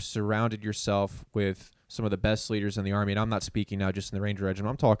 You are surrounded yourself with some of the best leaders in the Army, and I'm not speaking now just in the Ranger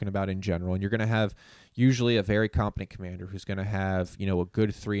Regiment. I'm talking about in general. And you're going to have usually a very competent commander who's going to have a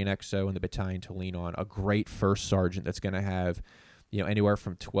good 3 in XO in the battalion to lean on, a great first sergeant that's going to have anywhere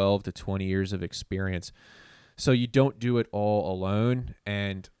from 12 to 20 years of experience. So you don't do it all alone,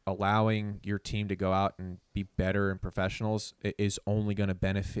 and allowing your team to go out and be better and professionals is only going to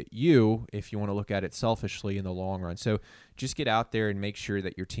benefit you if you want to look at it selfishly in the long run. So just get out there and make sure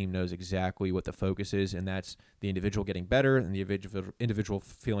that your team knows exactly what the focus is, and that's the individual getting better and the individual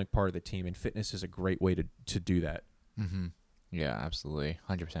feeling part of the team. And fitness is a great way to do that. Mm-hmm. Yeah, absolutely.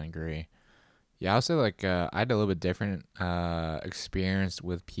 100% agree. Yeah, I would say I had a little bit different experience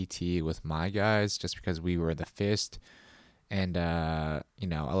with PT with my guys, just because we were the fist, and it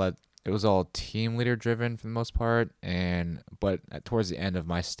was all team leader driven for the most part, but towards the end of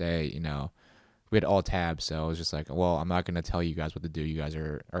my stay, we had all tabs, so I was just like, well, I'm not gonna tell you guys what to do. You guys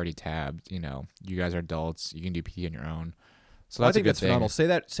are already tabbed. You guys are adults. You can do PT on your own. So I that's a think good that's thing.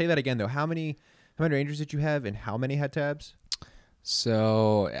 phenomenal. Say that again though. How many Rangers did you have, and how many had tabs?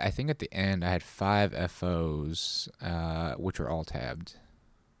 So I think at the end I had 5 FOs, which were all tabbed.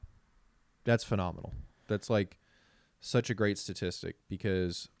 That's phenomenal. That's like such a great statistic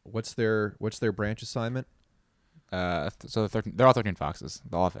because what's their branch assignment? So they're all 13 Foxes.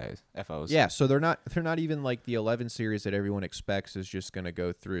 They're all FOs. Yeah, so they're not even like the 11 series that everyone expects is just going to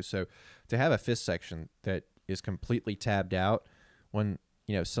go through. So to have a fifth section that is completely tabbed out, when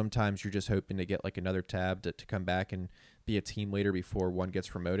sometimes you're just hoping to get like another tab to come back and be a team leader before one gets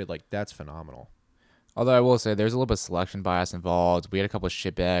promoted, like that's phenomenal. Although I will say there's a little bit of selection bias involved. We had a couple of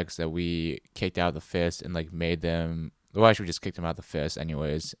shitbags that we kicked out of the fist and like made them. Well, actually, we just kicked them out of the fist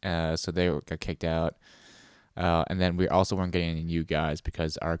anyways. So they got kicked out. And then we also weren't getting any new guys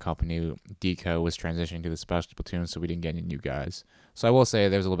because our company, Deco, was transitioning to the specialty platoon, so we didn't get any new guys. So I will say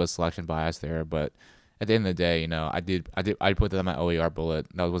there's a little bit of selection bias there, but at the end of the day, I put that on my OER bullet.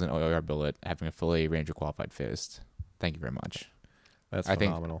 That was an OER bullet, having a fully Ranger qualified fist. Thank you very much. That's I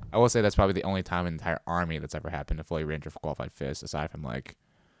phenomenal. I will say that's probably the only time in the entire Army that's ever happened to fully Ranger qualified fist, aside from like,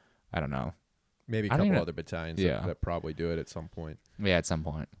 I don't know. Maybe a couple other battalions that probably do it at some point. Yeah, at some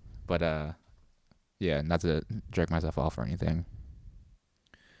point. But yeah, not to jerk myself off or anything.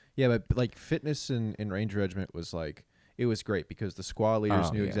 Yeah, but like fitness in Ranger Regiment was like, it was great because the squad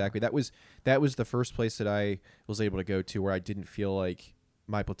leaders knew exactly. That was the first place that I was able to go to where I didn't feel like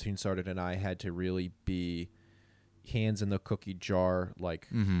my platoon sergeant and I had to really be hands in the cookie jar, like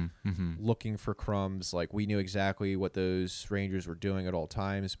looking for crumbs. Like we knew exactly what those Rangers were doing at all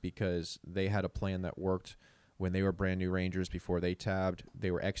times because they had a plan that worked. When they were brand new Rangers before they tabbed,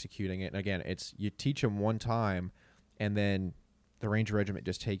 they were executing it. And again, it's you teach them one time, and then the Ranger Regiment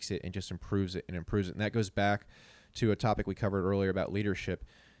just takes it and just improves it and improves it. And that goes back to a topic we covered earlier about leadership.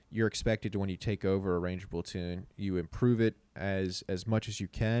 You're expected to, when you take over a Ranger platoon, you improve it as much as you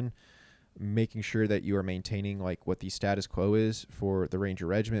can, making sure that you are maintaining like what the status quo is for the Ranger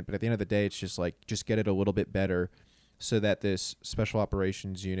Regiment. But at the end of the day, it's just like just get it a little bit better, so that this special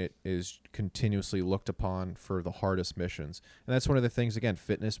operations unit is continuously looked upon for the hardest missions. And that's one of the things, again,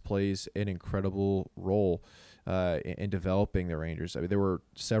 fitness plays an incredible role in developing the Rangers. I mean, there were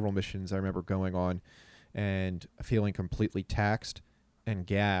several missions I remember going on and feeling completely taxed and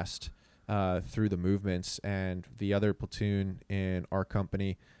gassed through the movements, and the other platoon in our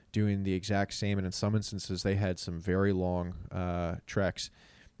company doing the exact same. And in some instances, they had some very long treks.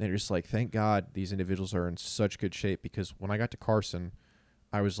 They're just like, thank God these individuals are in such good shape, because when I got to Carson,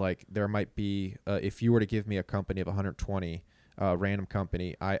 I was like, there might be, if you were to give me a company of 120, random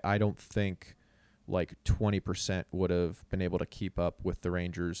company, I don't think like 20% would have been able to keep up with the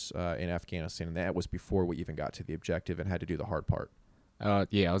Rangers in Afghanistan. And that was before we even got to the objective and had to do the hard part.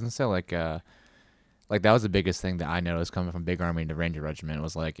 Yeah, I was going to say like that was the biggest thing that I noticed coming from Big Army to Ranger Regiment. It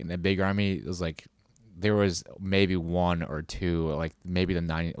was like in the Big Army, it was like, there was maybe 1 or 2, like maybe the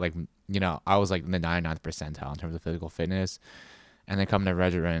 90, like, I was like in the 99th percentile in terms of physical fitness. And then coming to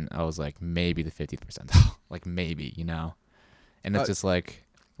regiment, I was like maybe the 50th percentile, like maybe, And it's just like,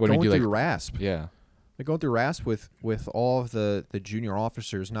 what do we do? Going Like through RASP. Yeah. Like going through RASP with all of the junior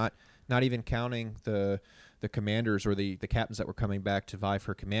officers, not even counting the commanders or the captains that were coming back to vie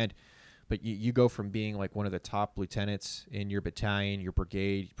for command. But you go from being like one of the top lieutenants in your battalion, your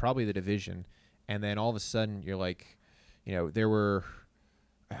brigade, probably the division, and then all of a sudden you're like, there were,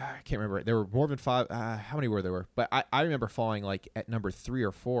 I can't remember, there were more than 5, how many were there? But I remember falling like at number 3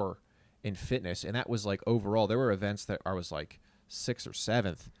 or 4 in fitness, and that was like overall. There were events that I was like 6th or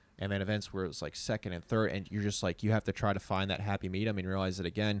 7th, and then events where it was like 2nd and 3rd, and you're just like, you have to try to find that happy medium and realize that,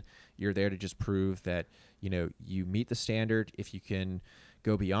 again, you're there to just prove that, you meet the standard. If you can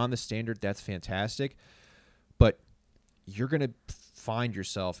go beyond the standard, that's fantastic. But you're going to find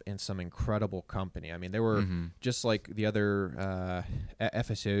yourself in some incredible company. I mean, there were just like the other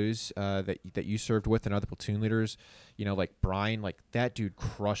FSOs that you served with and other platoon leaders, like Brian, like that dude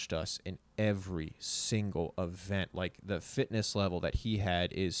crushed us in every single event. Like the fitness level that he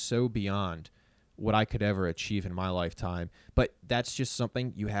had is so beyond what I could ever achieve in my lifetime. But that's just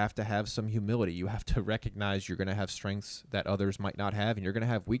something you have to have some humility. You have to recognize you're going to have strengths that others might not have, and you're going to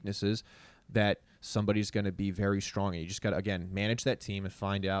have weaknesses that somebody's going to be very strong. And you just got to, again, manage that team and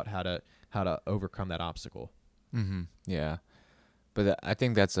find out how to overcome that obstacle. Yeah. But I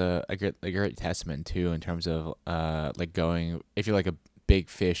think that's a great testament too, in terms of like going, if you're like a big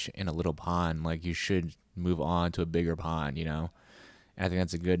fish in a little pond, like you should move on to a bigger pond, And I think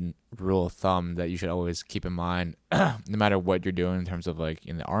that's a good rule of thumb that you should always keep in mind, no matter what you're doing in terms of like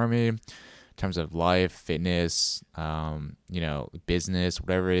in the Army, in terms of life, fitness, business,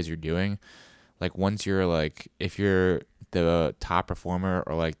 whatever it is you're doing. Like once you're like, if you're the top performer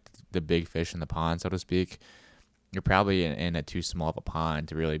or like the big fish in the pond, so to speak, you're probably in a too small of a pond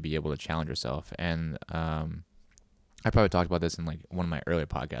to really be able to challenge yourself. And I probably talked about this in like one of my earlier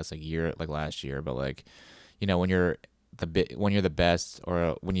podcasts, like last year, but like, when you're the best,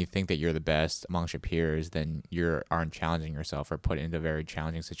 or when you think that you're the best amongst your peers, then you aren't challenging yourself or put into a very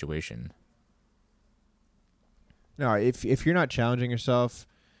challenging situation. No, if you're not challenging yourself,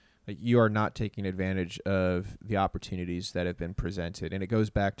 you are not taking advantage of the opportunities that have been presented. And it goes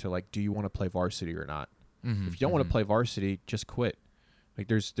back to like, do you want to play varsity or not? Mm-hmm, If you don't want to play varsity, just quit. Like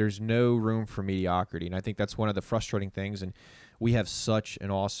there's no room for mediocrity. And I think that's one of the frustrating things. And we have such an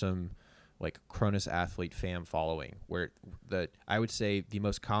awesome like Cronus athlete fan following, where I would say the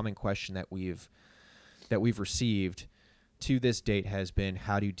most common question that we've received to this date has been,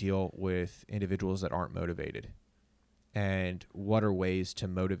 how do you deal with individuals that aren't motivated? And what are ways to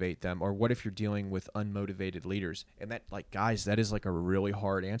motivate them? Or what if you're dealing with unmotivated leaders? And that, like, guys, that is like a really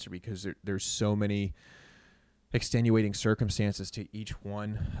hard answer, because there's so many extenuating circumstances to each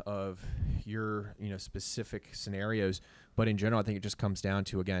one of your specific scenarios. But in general, I think it just comes down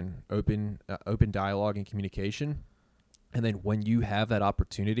to, again, open dialogue and communication. And then when you have that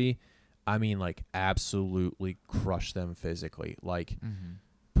opportunity, I mean, like, absolutely crush them physically. Like,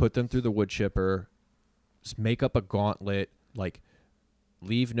 put them through the wood chipper, make up a gauntlet, like,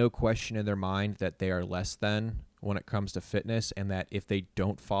 leave no question in their mind that they are less than when it comes to fitness, and that if they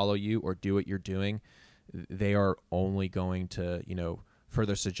don't follow you or do what you're doing, they are only going to,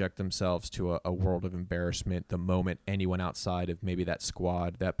 further subject themselves to a world of embarrassment the moment anyone outside of maybe that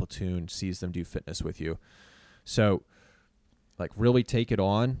squad, that platoon, sees them do fitness with you. So, like, really take it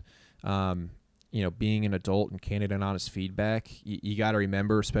on. Being an adult and candid and honest feedback, you got to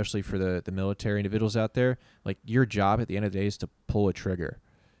remember, especially for the military individuals out there, like, your job at the end of the day is to pull a trigger.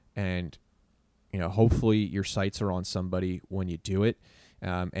 And, hopefully your sights are on somebody when you do it,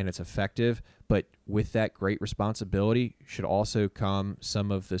 and it's effective. But with that great responsibility should also come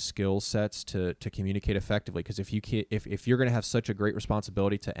some of the skill sets to communicate effectively. Because if you're going to have such a great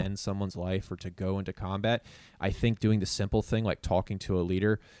responsibility to end someone's life or to go into combat, I think doing the simple thing like talking to a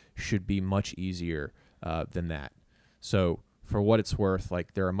leader should be much easier than that. So for what it's worth,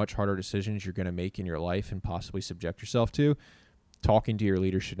 like, there are much harder decisions you're going to make in your life and possibly subject yourself to. Talking to your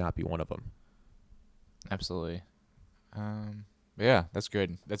leader should not be one of them. Absolutely. Yeah, that's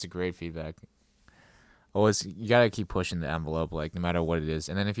good. That's a great feedback. Always, you gotta keep pushing the envelope, like, no matter what it is.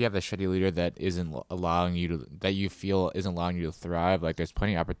 And then if you have a shitty leader that isn't allowing you to, that you feel isn't allowing you to thrive, like, there's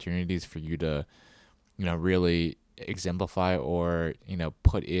plenty of opportunities for you to, really exemplify or,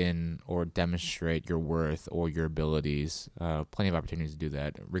 put in or demonstrate your worth or your abilities. Plenty of opportunities to do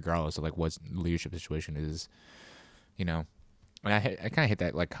that, regardless of like what leadership situation is. And I kind of hate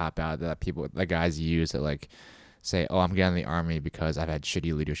that like cop out that guys use that like say, oh, I'm getting in the Army because I've had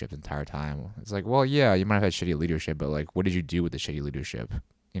shitty leadership the entire time. It's like, well, yeah, you might have had shitty leadership, but like, what did you do with the shitty leadership?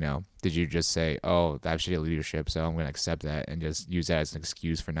 Did you just say, oh, I have shitty leadership, so I'm going to accept that and just use that as an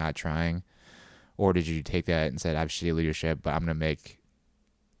excuse for not trying? Or did you take that and said, I have shitty leadership, but I'm going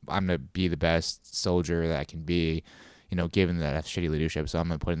to be the best soldier that I can be, given that I have shitty leadership, so I'm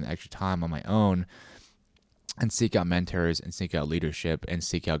going to put in the extra time on my own and seek out mentors and seek out leadership and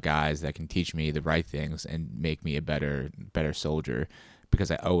seek out guys that can teach me the right things and make me a better soldier, because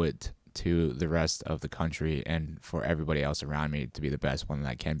I owe it to the rest of the country and for everybody else around me to be the best one that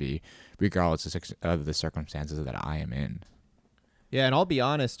I can be, regardless of the circumstances that I am in. Yeah, and I'll be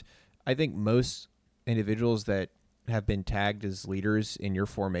honest, I think most individuals that have been tagged as leaders in your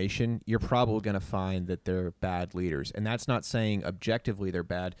formation, you're probably going to find that they're bad leaders. And that's not saying objectively they're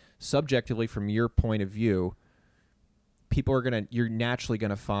bad. Subjectively, from your point of view, you're naturally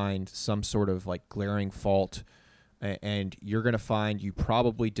going to find some sort of like glaring fault, and you're going to find you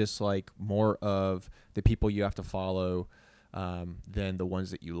probably dislike more of the people you have to follow than the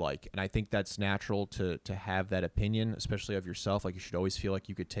ones that you like. And I think that's natural to have that opinion, especially of yourself. Like, you should always feel like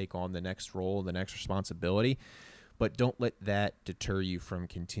you could take on the next role, the next responsibility, but don't let that deter you from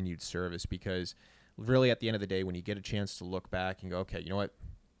continued service, because really at the end of the day, when you get a chance to look back and go, okay, you know what?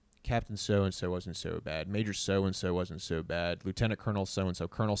 Captain so-and-so wasn't so bad. Major so-and-so wasn't so bad. Lieutenant Colonel so-and-so,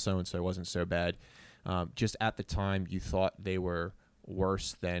 Colonel so-and-so wasn't so bad. Just at the time, you thought they were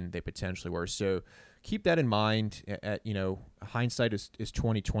worse than they potentially were. So keep that in mind. Hindsight is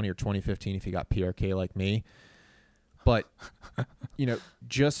 2020 or 2015 if you got PRK like me. But,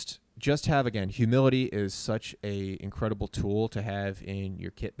 just have, again, humility is such a incredible tool to have in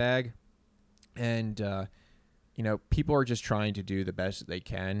your kit bag. And people are just trying to do the best that they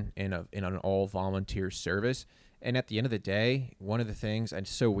can in an all volunteer service. And at the end of the day, one of the things, and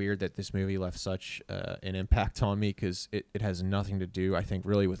it's so weird that this movie left such an impact on me because it has nothing to do, I think,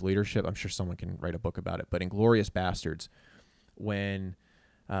 really with leadership. I'm sure someone can write a book about it. But Inglourious Bastards, when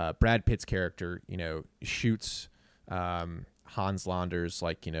Brad Pitt's character, shoots Hans Lander's,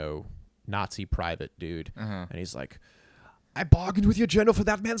 Nazi private dude. And he's like, I bargained with your general for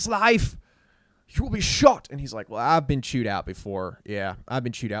that man's life. You will be shot. And he's like, well, I've been chewed out before. Yeah, I've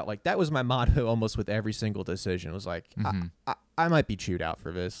been chewed out. Like, that was my motto almost with every single decision. It was like, I might be chewed out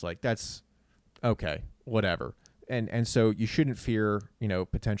for this. Like, that's okay, whatever. And so you shouldn't fear,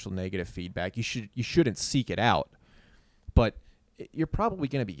 potential negative feedback. You shouldn't seek it out. But you're probably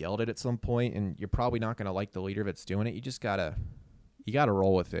going to be yelled at some point, and you're probably not going to like the leader that's doing it. You just gotta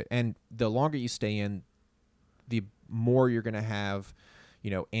roll with it. And the longer you stay in, the more you're going to have,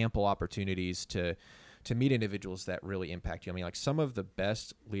 ample opportunities to meet individuals that really impact you. I mean, like, some of the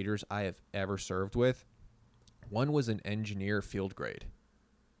best leaders I have ever served with, one was an engineer field grade,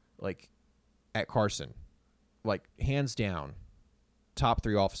 like, at Carson, like, hands down, top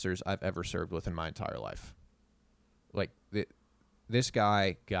 3 officers I've ever served with in my entire life. Like, this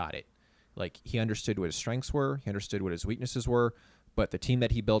guy got it. Like, he understood what his strengths were. He understood what his weaknesses were. But the team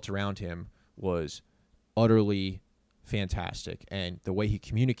that he built around him was utterly fantastic. And the way he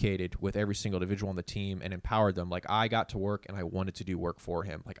communicated with every single individual on the team and empowered them, like, I got to work and I wanted to do work for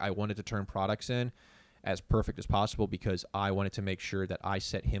him. Like, I wanted to turn products in as perfect as possible because I wanted to make sure that I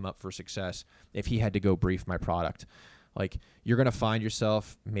set him up for success if he had to go brief my product. Like, you're going to find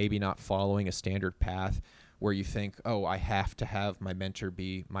yourself maybe not following a standard path where you think, oh, I have to have my mentor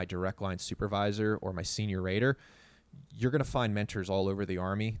be my direct line supervisor or my senior rater. You're going to find mentors all over the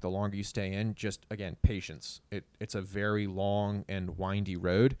Army the longer you stay in. Just, again, patience. It's a very long and windy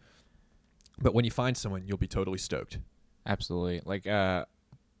road. But when you find someone, you'll be totally stoked. Absolutely. Like,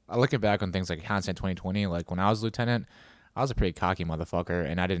 looking back on things like hindsight 2020, like, when I was lieutenant, I was a pretty cocky motherfucker,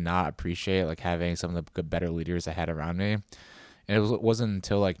 and I did not appreciate, like, having some of the good, better leaders I had around me. And it wasn't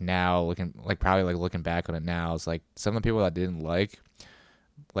until, like, now, looking back on it now, it's like some of the people that I didn't like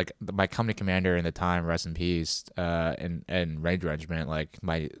my company commander in the time, rest in peace, and Ranger Regiment, like,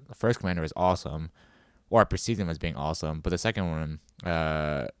 my first commander was awesome, or I perceived him as being awesome, but the second one,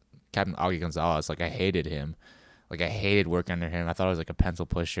 Captain Augie Gonzalez, like, I hated him. Like, I hated working under him. I thought he was like a pencil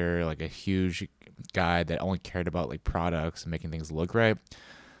pusher, like a huge guy that only cared about, like, products and making things look right.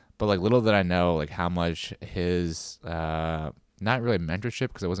 But, like, little did I know, like, how much his not really mentorship,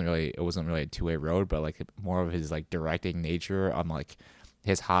 because it wasn't really a two-way road, but, like, more of his, like, directing nature on, like,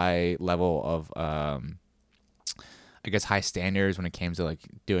 his high level of I guess high standards when it came to, like,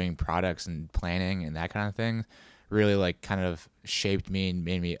 doing products and planning and that kind of thing really, like, kind of shaped me and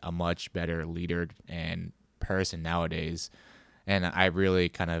made me a much better leader and person nowadays. And I really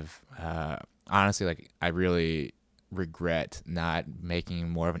kind of honestly, like, I really regret not making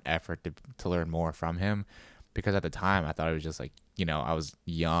more of an effort to learn more from him, because at the time I thought it was just like, I was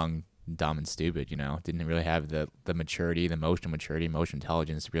young, dumb, and stupid, didn't really have the maturity, the emotional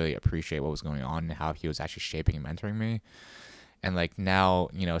intelligence to really appreciate what was going on and how he was actually shaping and mentoring me. And, like, now,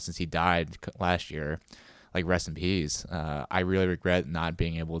 since he died last year, like, rest in peace, I really regret not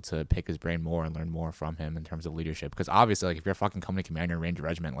being able to pick his brain more and learn more from him in terms of leadership. Because obviously, like, if you're a fucking company commander in Ranger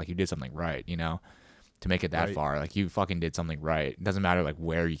Regiment, like, you did something right, to make it that Right. far. Like, you fucking did something right. It doesn't matter, like,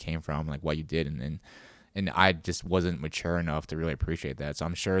 where you came from, like, what you did. And I just wasn't mature enough to really appreciate that. So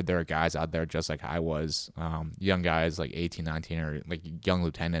I'm sure there are guys out there just like I was, young guys like 18, 19, or, like, young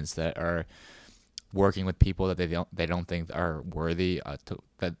lieutenants that are working with people that they don't think are worthy,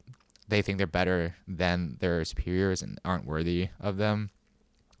 that they think they're better than their superiors and aren't worthy of them.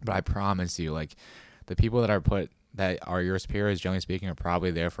 But I promise you, like, the people that are your superiors, generally speaking, are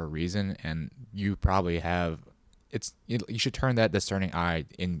probably there for a reason, and you probably have. You should turn that discerning eye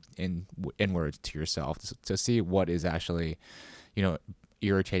inwards to yourself to see what is actually,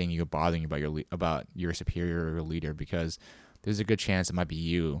 irritating you, bothering you about your superior or your leader, because there's a good chance it might be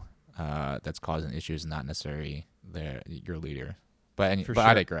you that's causing issues, not necessarily your leader. But For I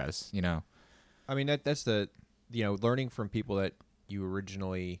sure. digress. I mean, that's the, learning from people that you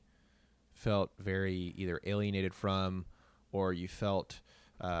originally felt very either alienated from, or you felt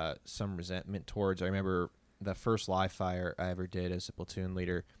some resentment towards. I remember the first live fire I ever did as a platoon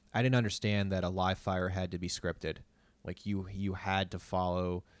leader. I didn't understand that a live fire had to be scripted. Like, you had to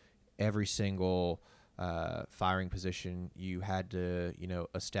follow every single firing position. You had to,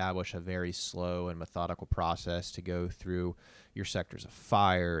 establish a very slow and methodical process to go through your sectors of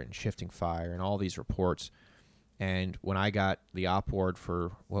fire and shifting fire and all these reports. And when I got the op board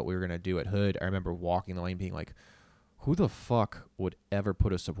for what we were going to do at Hood, I remember walking the lane being like, who the fuck would ever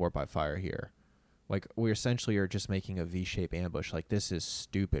put a support by fire here? Like, we essentially are just making a V-shaped ambush. Like, this is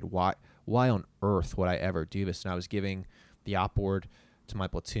stupid. Why on earth would I ever do this? And I was giving the op board to my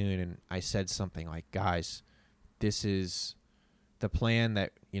platoon, and I said something like, guys, this is the plan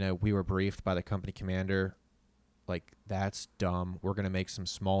that, we were briefed by the company commander. Like, that's dumb. We're going to make some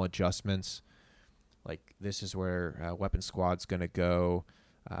small adjustments. Like, this is where weapon squad's going to go.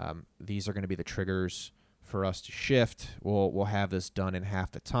 These are going to be the triggers for us to shift. We'll have this done in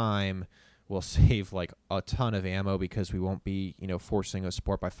half the time. We'll save like a ton of ammo because we won't be, forcing a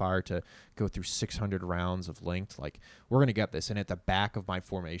support by fire to go through 600 rounds of linked. Like, we're going to get this. And at the back of my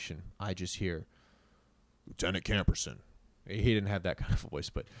formation, I just hear Lieutenant Camperson. He didn't have that kind of voice,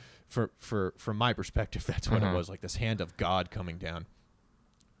 but from my perspective, that's what it was, like this hand of God coming down.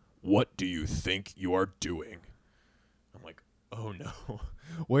 What do you think you are doing? I'm like, oh no,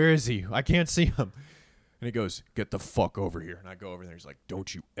 where is he? I can't see him. And he goes, get the fuck over here. And I go over there. He's like,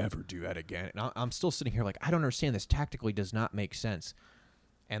 don't you ever do that again. And I'm still sitting here like, I don't understand. This tactically does not make sense.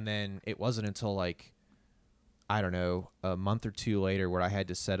 And then it wasn't until like, I don't know, a month or two later where I had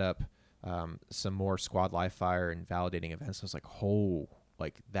to set up some more squad live fire and validating events. I was like,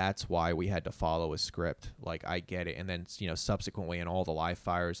 that's why we had to follow a script. Like, I get it. And then, subsequently in all the live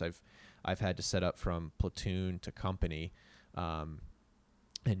fires I've had to set up from platoon to company and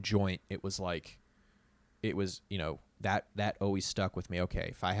joint, it was like, that always stuck with me. Okay,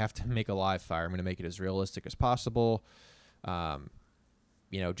 if I have to make a live fire, I'm going to make it as realistic as possible.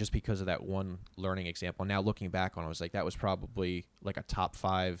 Just because of that one learning example. Now looking back on it, I was like, that was probably like a top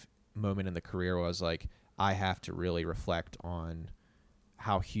 5 moment in the career where I was like, I have to really reflect on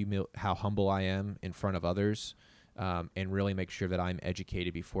how humble I am in front of others, and really make sure that I'm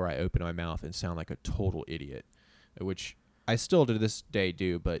educated before I open my mouth and sound like a total idiot, which I still to this day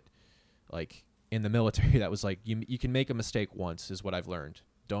do, but like in the military, that was like, you can make a mistake once is what I've learned.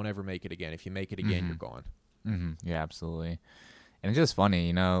 Don't ever make it again. If you make it again, you're gone. Yeah, absolutely. And it's just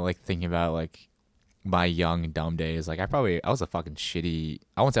funny, like thinking about like my young dumb days. Like I was a fucking shitty.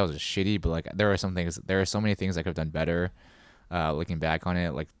 I won't say I was a shitty, but like there are so many things I could have done better. Looking back on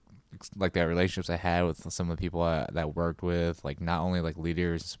it, like the relationships I had with some of the people that I worked with, like not only like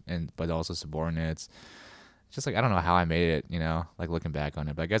leaders but also subordinates. Just like I don't know how I made it, like looking back on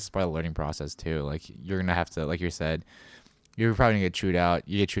it, but I guess it's part of the learning process too. Like you're gonna have to, like you said, you're probably gonna get chewed out.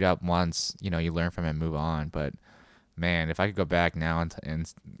 You get chewed out once, you learn from it and move on. But man, if I could go back now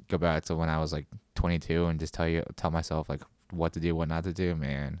and go back to when I was like 22 and just tell myself like what to do, what not to do,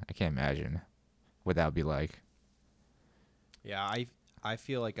 man, I can't imagine what that would be like. Yeah, I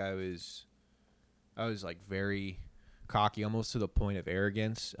feel like I was like very cocky, almost to the point of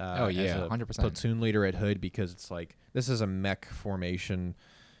arrogance. As a 100% platoon leader at Hood, because it's like, this is a mech formation.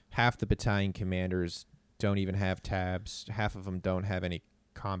 Half the battalion commanders don't even have tabs. Half of them don't have any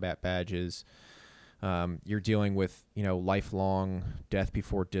combat badges. You're dealing with lifelong death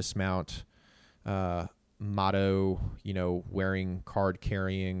before dismount, motto, wearing card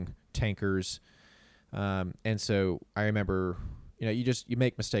carrying tankers, and so I remember you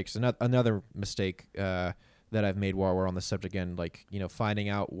make mistakes. Another mistake that I've made while we're on the subject again, like, finding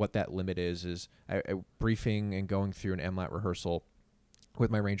out what that limit is briefing and going through an MLAT rehearsal with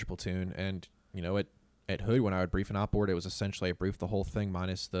my Ranger platoon. And, at Hood, when I would brief an op board, it was essentially I briefed the whole thing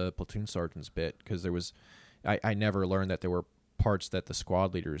minus the platoon sergeant's bit, because I never learned that there were parts that the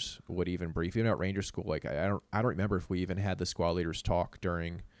squad leaders would even brief. Even at Ranger school, like I don't remember if we even had the squad leaders talk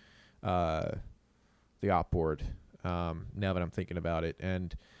during the op board, now that I'm thinking about it.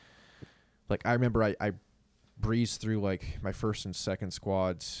 And like I remember I breezed through like my first and second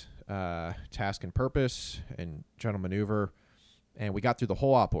squads, task and purpose and general maneuver, and we got through the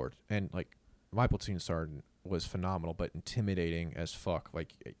whole op board. And like my platoon sergeant was phenomenal, but intimidating as fuck.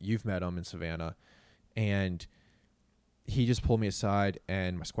 Like, you've met him in Savannah, and he just pulled me aside,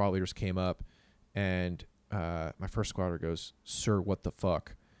 and my squad leaders came up, and my first squad leader goes, "Sir, what the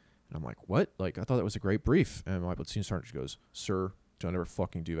fuck?" And I'm like, "What? Like, I thought that was a great brief." And my platoon sergeant goes, "Sir, don't ever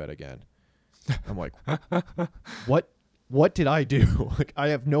fucking do that again." I'm like, what did I do? Like, I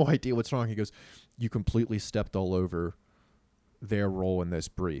have no idea what's wrong. He goes, "You completely stepped all over their role in this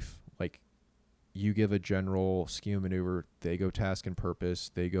brief. Like, you give a general scheme maneuver, they go task and purpose,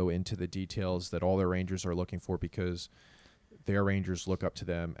 they go into the details that all their rangers are looking for because their rangers look up to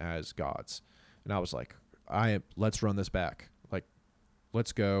them as gods." And I was like, let's run this back. Like,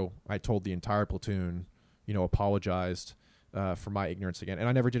 let's go. I told the entire platoon, apologized for my ignorance again. And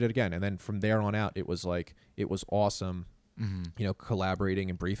I never did it again. And then from there on out, it was awesome, collaborating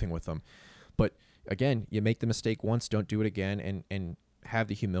and briefing with them. But again, you make the mistake once, don't do it again, and have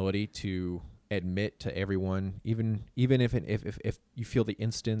the humility to admit to everyone, even if you feel the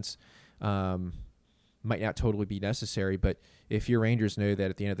instance might not totally be necessary, but if your Rangers know that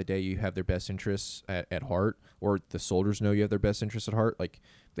at the end of the day you have their best interests at heart, or the soldiers know you have their best interests at heart, like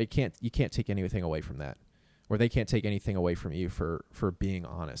you can't take anything away from that, or they can't take anything away from you for being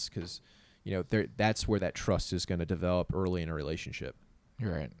honest, because that's where that trust is going to develop early in a relationship.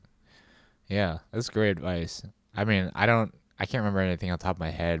 You're right. Yeah, that's great advice. I mean, I can't remember anything on top of my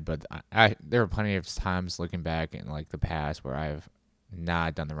head, but there were plenty of times looking back in like the past where I've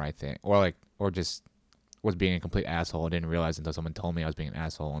not done the right thing, or just was being a complete asshole. I didn't realize until someone told me I was being an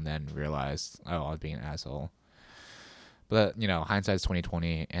asshole, and then realized, oh, I was being an asshole. But hindsight's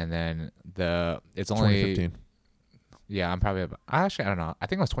 2020, and then it's only 2015. Yeah, I'm probably. I don't know. I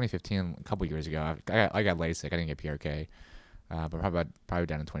think it was 2015, a couple years ago. I got LASIK. I didn't get PRK, but probably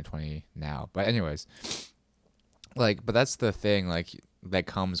down in 2020 now. But anyways, but that's the thing. That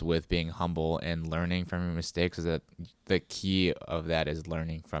comes with being humble and learning from your mistakes. Is that the key of that is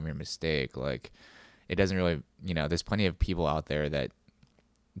learning from your mistake. It doesn't really. There's plenty of people out there that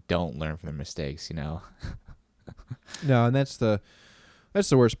don't learn from their mistakes. No, and that's the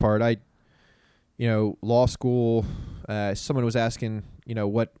worst part. Law school, someone was asking,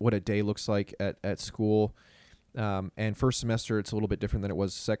 what a day looks like at school. And first semester, it's a little bit different than it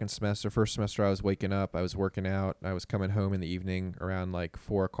was second semester. First semester, I was waking up, I was working out, I was coming home in the evening around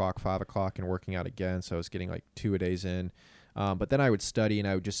 4 o'clock, 5 o'clock, and working out again. So I was getting 2 a days in. But then I would study, and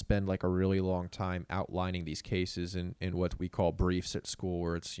I would just spend a really long time outlining these cases in what we call briefs at school,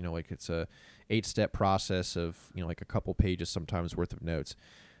 where it's, it's a 8-step process of, a couple pages sometimes worth of notes.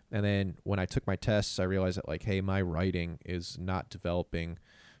 And then when I took my tests, I realized that hey, my writing is not developing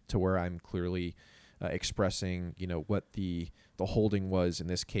to where I'm clearly expressing, what the holding was in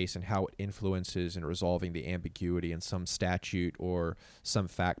this case and how it influences in resolving the ambiguity in some statute or some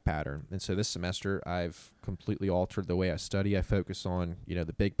fact pattern. And so this semester, I've completely altered the way I study. I focus on,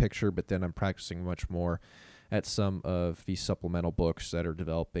 the big picture, but then I'm practicing much more at some of these supplemental books that are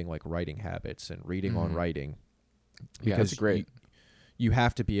developing writing habits and reading on writing. Yeah, that's great. You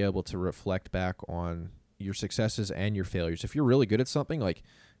have to be able to reflect back on your successes and your failures. If you're really good at something,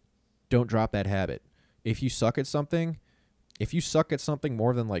 don't drop that habit. If you suck at something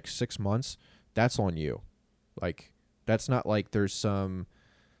more than 6 months, that's on you. That's not there's some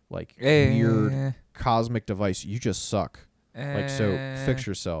weird cosmic device. You just suck. So fix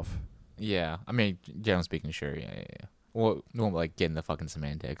yourself. Yeah, I mean, generally speaking, sure. Yeah. Well, we won't get in the fucking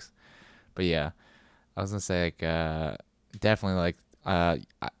semantics, but yeah, I was gonna say definitely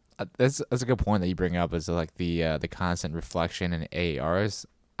that's a good point that you bring up, is the constant reflection in AARs.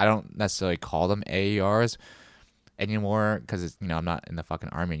 I don't necessarily call them AARs anymore because I'm not in the fucking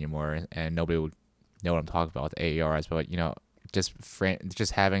army anymore, and nobody would know what I'm talking about with AARs. But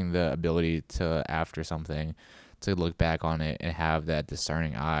just having the ability to, after something, to look back on it and have that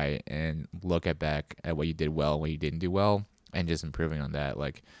discerning eye and look back at what you did well and what you didn't do well, and just improving on that.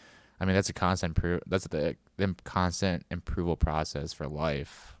 That's a constant that's the constant improval process for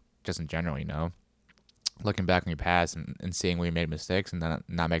life, just in general. Looking back on your past and seeing where you made mistakes and then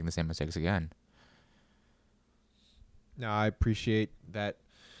not making the same mistakes again. No, I appreciate that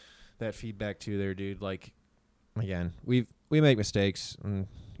feedback too, there, dude. Again, we make mistakes, and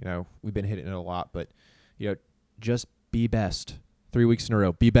we've been hitting it a lot, but just be best. 3 weeks in a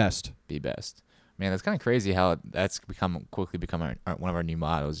row, be best. Be best. Man, that's kind of crazy how that's quickly become one of our new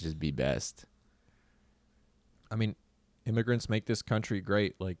mottos. Just be best. I mean, immigrants make this country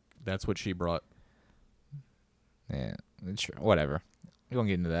great. That's what she brought. Yeah, sure. Whatever. We won't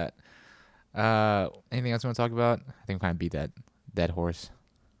get into that. Anything else you want to talk about? I think we kind of beat that dead horse.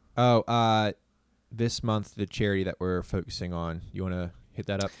 Oh, this month, the charity that we're focusing on, you want to hit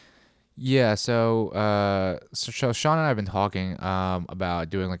that up? Yeah, so Sean and I have been talking about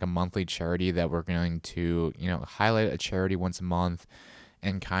doing a monthly charity that we're going to, highlight a charity once a month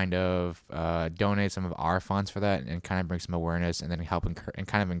and kind of donate some of our funds for that, and kind of bring some awareness, and then help and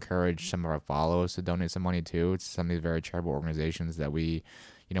kind of encourage some of our followers to donate some money too. It's some of these very charitable organizations that we,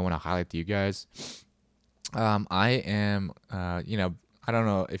 want to highlight to you guys. I am, I don't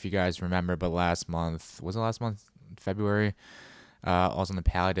know if you guys remember, but February, I was on the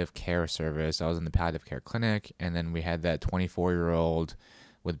palliative care service. I was in the palliative care clinic, and then we had that 24-year-old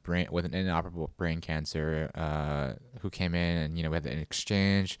with an inoperable brain cancer who came in, and we had an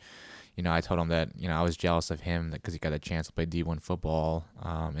exchange. I told him that I was jealous of him because he got a chance to play D1 football,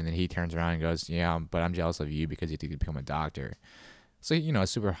 and then he turns around and goes, "Yeah, but I'm jealous of you because you think you become a doctor." So a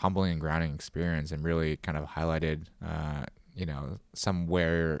super humbling and grounding experience, and really kind of highlighted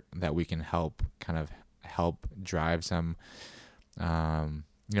somewhere that we can help drive some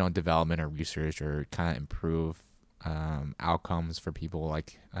development or research, or kind of improve outcomes for people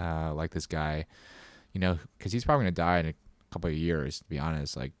like this guy, because he's probably gonna die in a couple of years, to be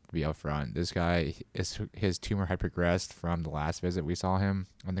honest. Like, to be upfront, this guy, his tumor had progressed from the last visit we saw him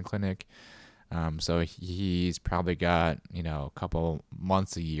in the clinic. So he's probably got, a couple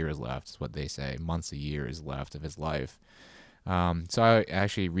months of years left, is what they say. Months of years left of his life. So I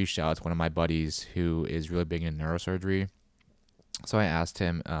actually reached out to one of my buddies who is really big in neurosurgery. So I asked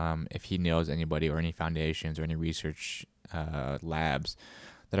him if he knows anybody or any foundations or any research labs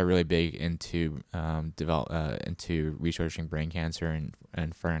that are really big into into researching brain cancer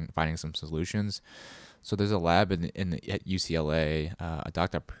and finding some solutions. So there's a lab at UCLA,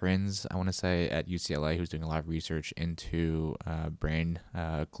 Dr. Prinz, I want to say, at UCLA, who's doing a lot of research into brain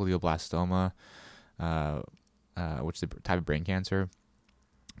glioblastoma, which is a type of brain cancer.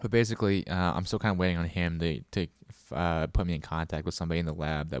 But basically, I'm still kind of waiting on him to put me in contact with somebody in the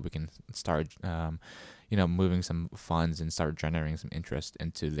lab that we can start, moving some funds and start generating some interest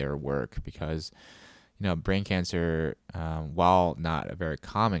into their work, because brain cancer, while not a very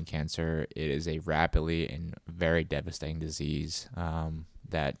common cancer, it is a rapidly and very devastating disease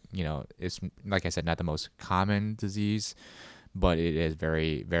that, is, like I said, not the most common disease, but it is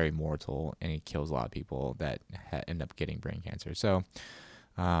very, very mortal, and it kills a lot of people that end up getting brain cancer. So,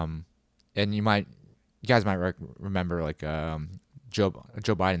 and you guys might remember, like, Joe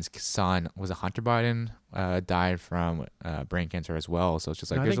Biden's son, was it Hunter Biden, died from brain cancer as well. So it's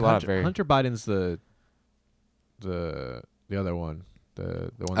just like, No, there's a lot of Hunter Biden's the other one,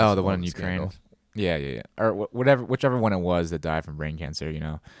 the one. Oh, the one in Ukraine. Yeah. Or whichever one it was that died from brain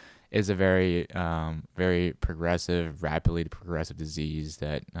cancer, is a very, very progressive, rapidly progressive disease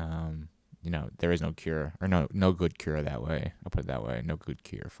that, there is no cure, or no good cure that way. I'll put it that way. No good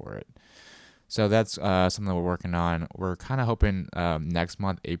cure for it. So that's something that we're working on. We're kind of hoping next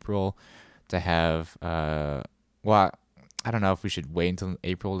month, April, to have, I don't know if we should wait until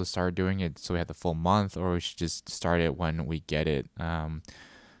April to start doing it so we have the full month, or we should just start it when we get it. I don't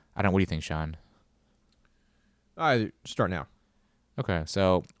know. What do you think, Sean? I start now. Okay,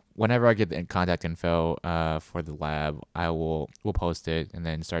 so whenever I get the contact info for the lab, we'll post it, and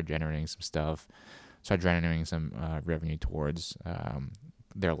then start generating some revenue towards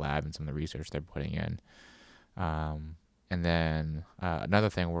their lab and some of the research they're putting in. And then another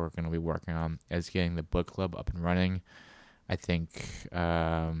thing we're going to be working on is getting the book club up and running. I think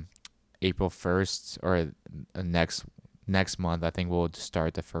April 1st or next month, I think we'll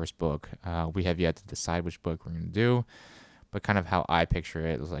start the first book. We have yet to decide which book we're going to do, but kind of how I picture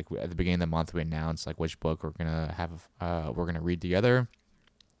it is like at the beginning of the month, we announce like which book we're going to have, we're going to read together.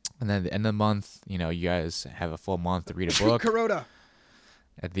 And then at the end of the month, you guys have a full month to read a book. Corona.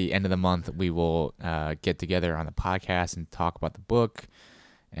 At the end of the month, we will get together on the podcast and talk about the book,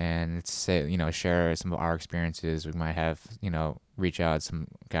 and share some of our experiences. We might have, reach out to some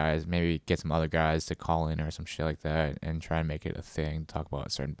guys, maybe get some other guys to call in or some shit like that, and try to make it a thing, talk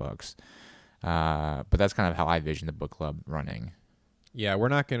about certain books. But that's kind of how I vision the book club running. Yeah, we're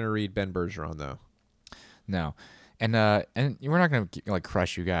not going to read Ben Bergeron, though. No. And we're not going to like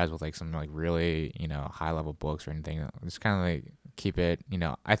crush you guys with like some like really, high level books or anything. Just kind of like keep it,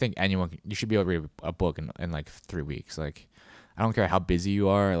 I think you should be able to read a book in like 3 weeks. Like, I don't care how busy you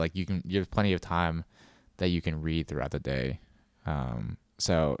are. Like, you have plenty of time that you can read throughout the day.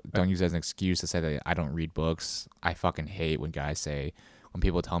 So don't use it as an excuse to say that I don't read books. I fucking hate when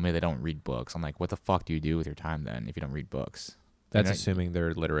people tell me they don't read books. I'm like, what the fuck do you do with your time then if you don't read books? That's assuming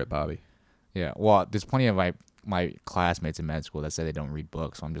they're literate, Bobby. Yeah. Well, there's plenty of my classmates in med school that say they don't read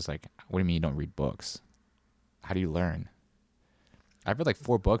books. So I'm just like, what do you mean you don't read books? How do you learn? I've read like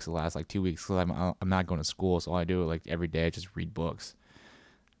 4 books the last like 2 weeks because I'm not going to school. So all I do like every day is just read books.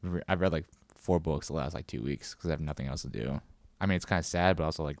 I've read like 4 books the last like 2 weeks because I have nothing else to do. I mean, it's kind of sad, but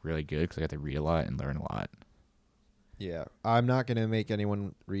also like really good because I got to read a lot and learn a lot. Yeah, I'm not going to make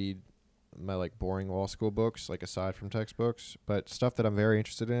anyone read my like boring law school books, like aside from textbooks, but stuff that I'm very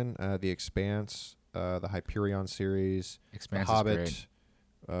interested in, The Expanse, the Hyperion series, Expanse The Hobbit,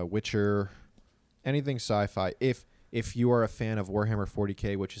 Witcher, anything sci-fi. If you are a fan of Warhammer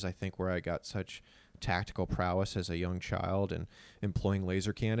 40K, which is I think where I got such tactical prowess as a young child and employing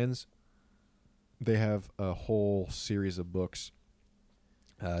laser cannons, they have a whole series of books.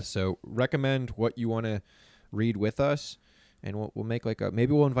 So recommend what you want to read with us, and we'll make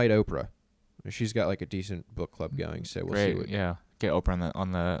maybe we'll invite Oprah. She's got like a decent book club going, so we'll see. Yeah, get Oprah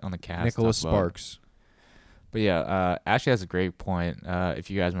on the cast. Nicholas Sparks. But yeah, actually, that's a great point. If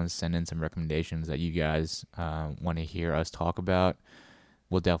you guys want to send in some recommendations that you guys want to hear us talk about,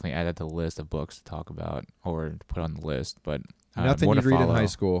 we'll definitely add that to the list of books to talk about or to put on the list. But Nothing more to you'd read in follow. high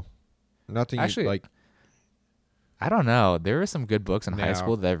school. Nothing you Actually, like. I don't know. There are some good books in high No.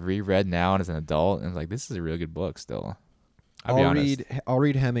 school that I've reread now and as an adult, and it's like this is a really good book still. I'll be honest. I'll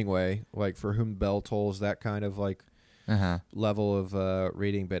read Hemingway, like For Whom the Bell Tolls, that kind of like Uh-huh. level of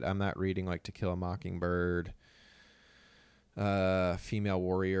reading, but I'm not reading like To Kill a Mockingbird, Female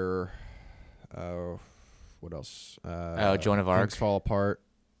Warrior, what else? Joan of Arc. Things Fall Apart.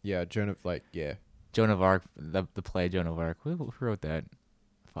 Yeah, yeah. Joan of Arc, the play Joan of Arc. Who wrote that?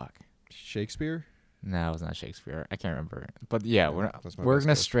 Fuck. Shakespeare? No, it was not Shakespeare. I can't remember. But yeah, That's my we're best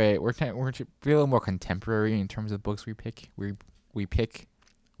gonna guess. stray. We're gonna be a little more contemporary in terms of books we pick. We pick.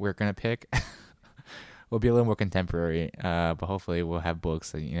 We're gonna pick. We'll be a little more contemporary. But hopefully we'll have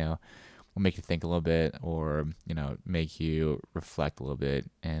books that will make you think a little bit, or make you reflect a little bit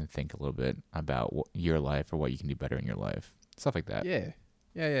and think a little bit about your life or what you can do better in your life. Stuff like that. Yeah.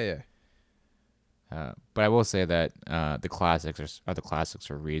 But I will say that the classics are the classics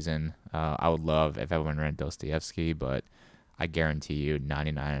for a reason. I would love if everyone read Dostoevsky, but I guarantee you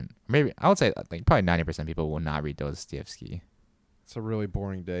 99, maybe I would say like probably 90% of people will not read Dostoevsky. It's a really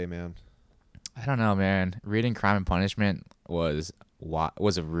boring day, man. I don't know, man. Reading Crime and Punishment was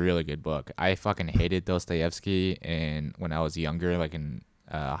a really good book. I fucking hated Dostoevsky, and when I was younger, like in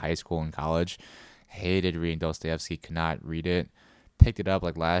high school and college, hated reading Dostoevsky. Could not read it. Picked it up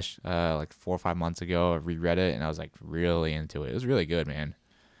like 4 or 5 months ago. I reread it, and I was like really into it. It was really good, man.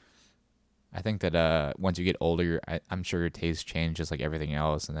 I think that once you get older, I'm sure your tastes change just like everything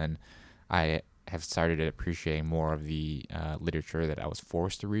else, and then I have started appreciating more of the literature that I was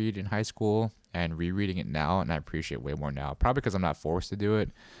forced to read in high school, and rereading it now, and I appreciate way more now. Probably because I'm not forced to do it.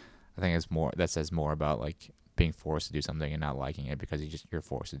 I think that says more about like being forced to do something and not liking it because you're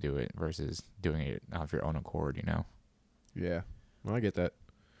forced to do it versus doing it of your own accord. Yeah. Well, I get that.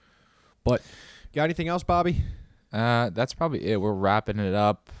 But got anything else, Bobby? That's probably it. We're wrapping it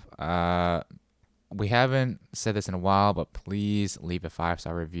up. We haven't said this in a while, but please leave a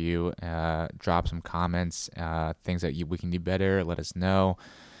 5-star review. Drop some comments, things that we can do better. Let us know.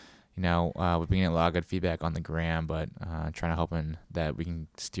 We've been getting a lot of good feedback on the gram, but trying to hoping that we can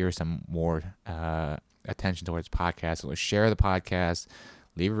steer some more attention towards podcasts. So share the podcast,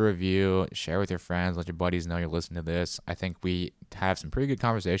 leave a review, share with your friends, let your buddies know you're listening to this. I think we have some pretty good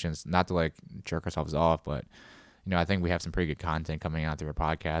conversations, not to like jerk ourselves off, but I think we have some pretty good content coming out through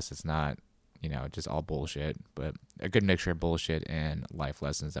our podcast. It's not just all bullshit, but a good mixture of bullshit and life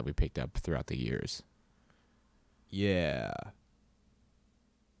lessons that we picked up throughout the years. Yeah.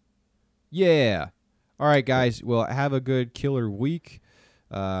 All right, guys. Well, have a good killer week.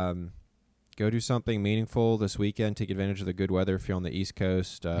 Go do something meaningful this weekend. Take advantage of the good weather if you're on the East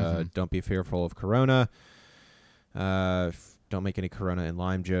Coast. Don't be fearful of Corona. Don't make any Corona and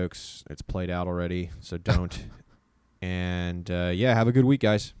lime jokes. It's played out already, so don't. And have a good week,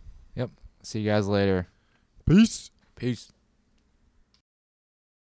 guys. Yep. See you guys later. Peace. Peace.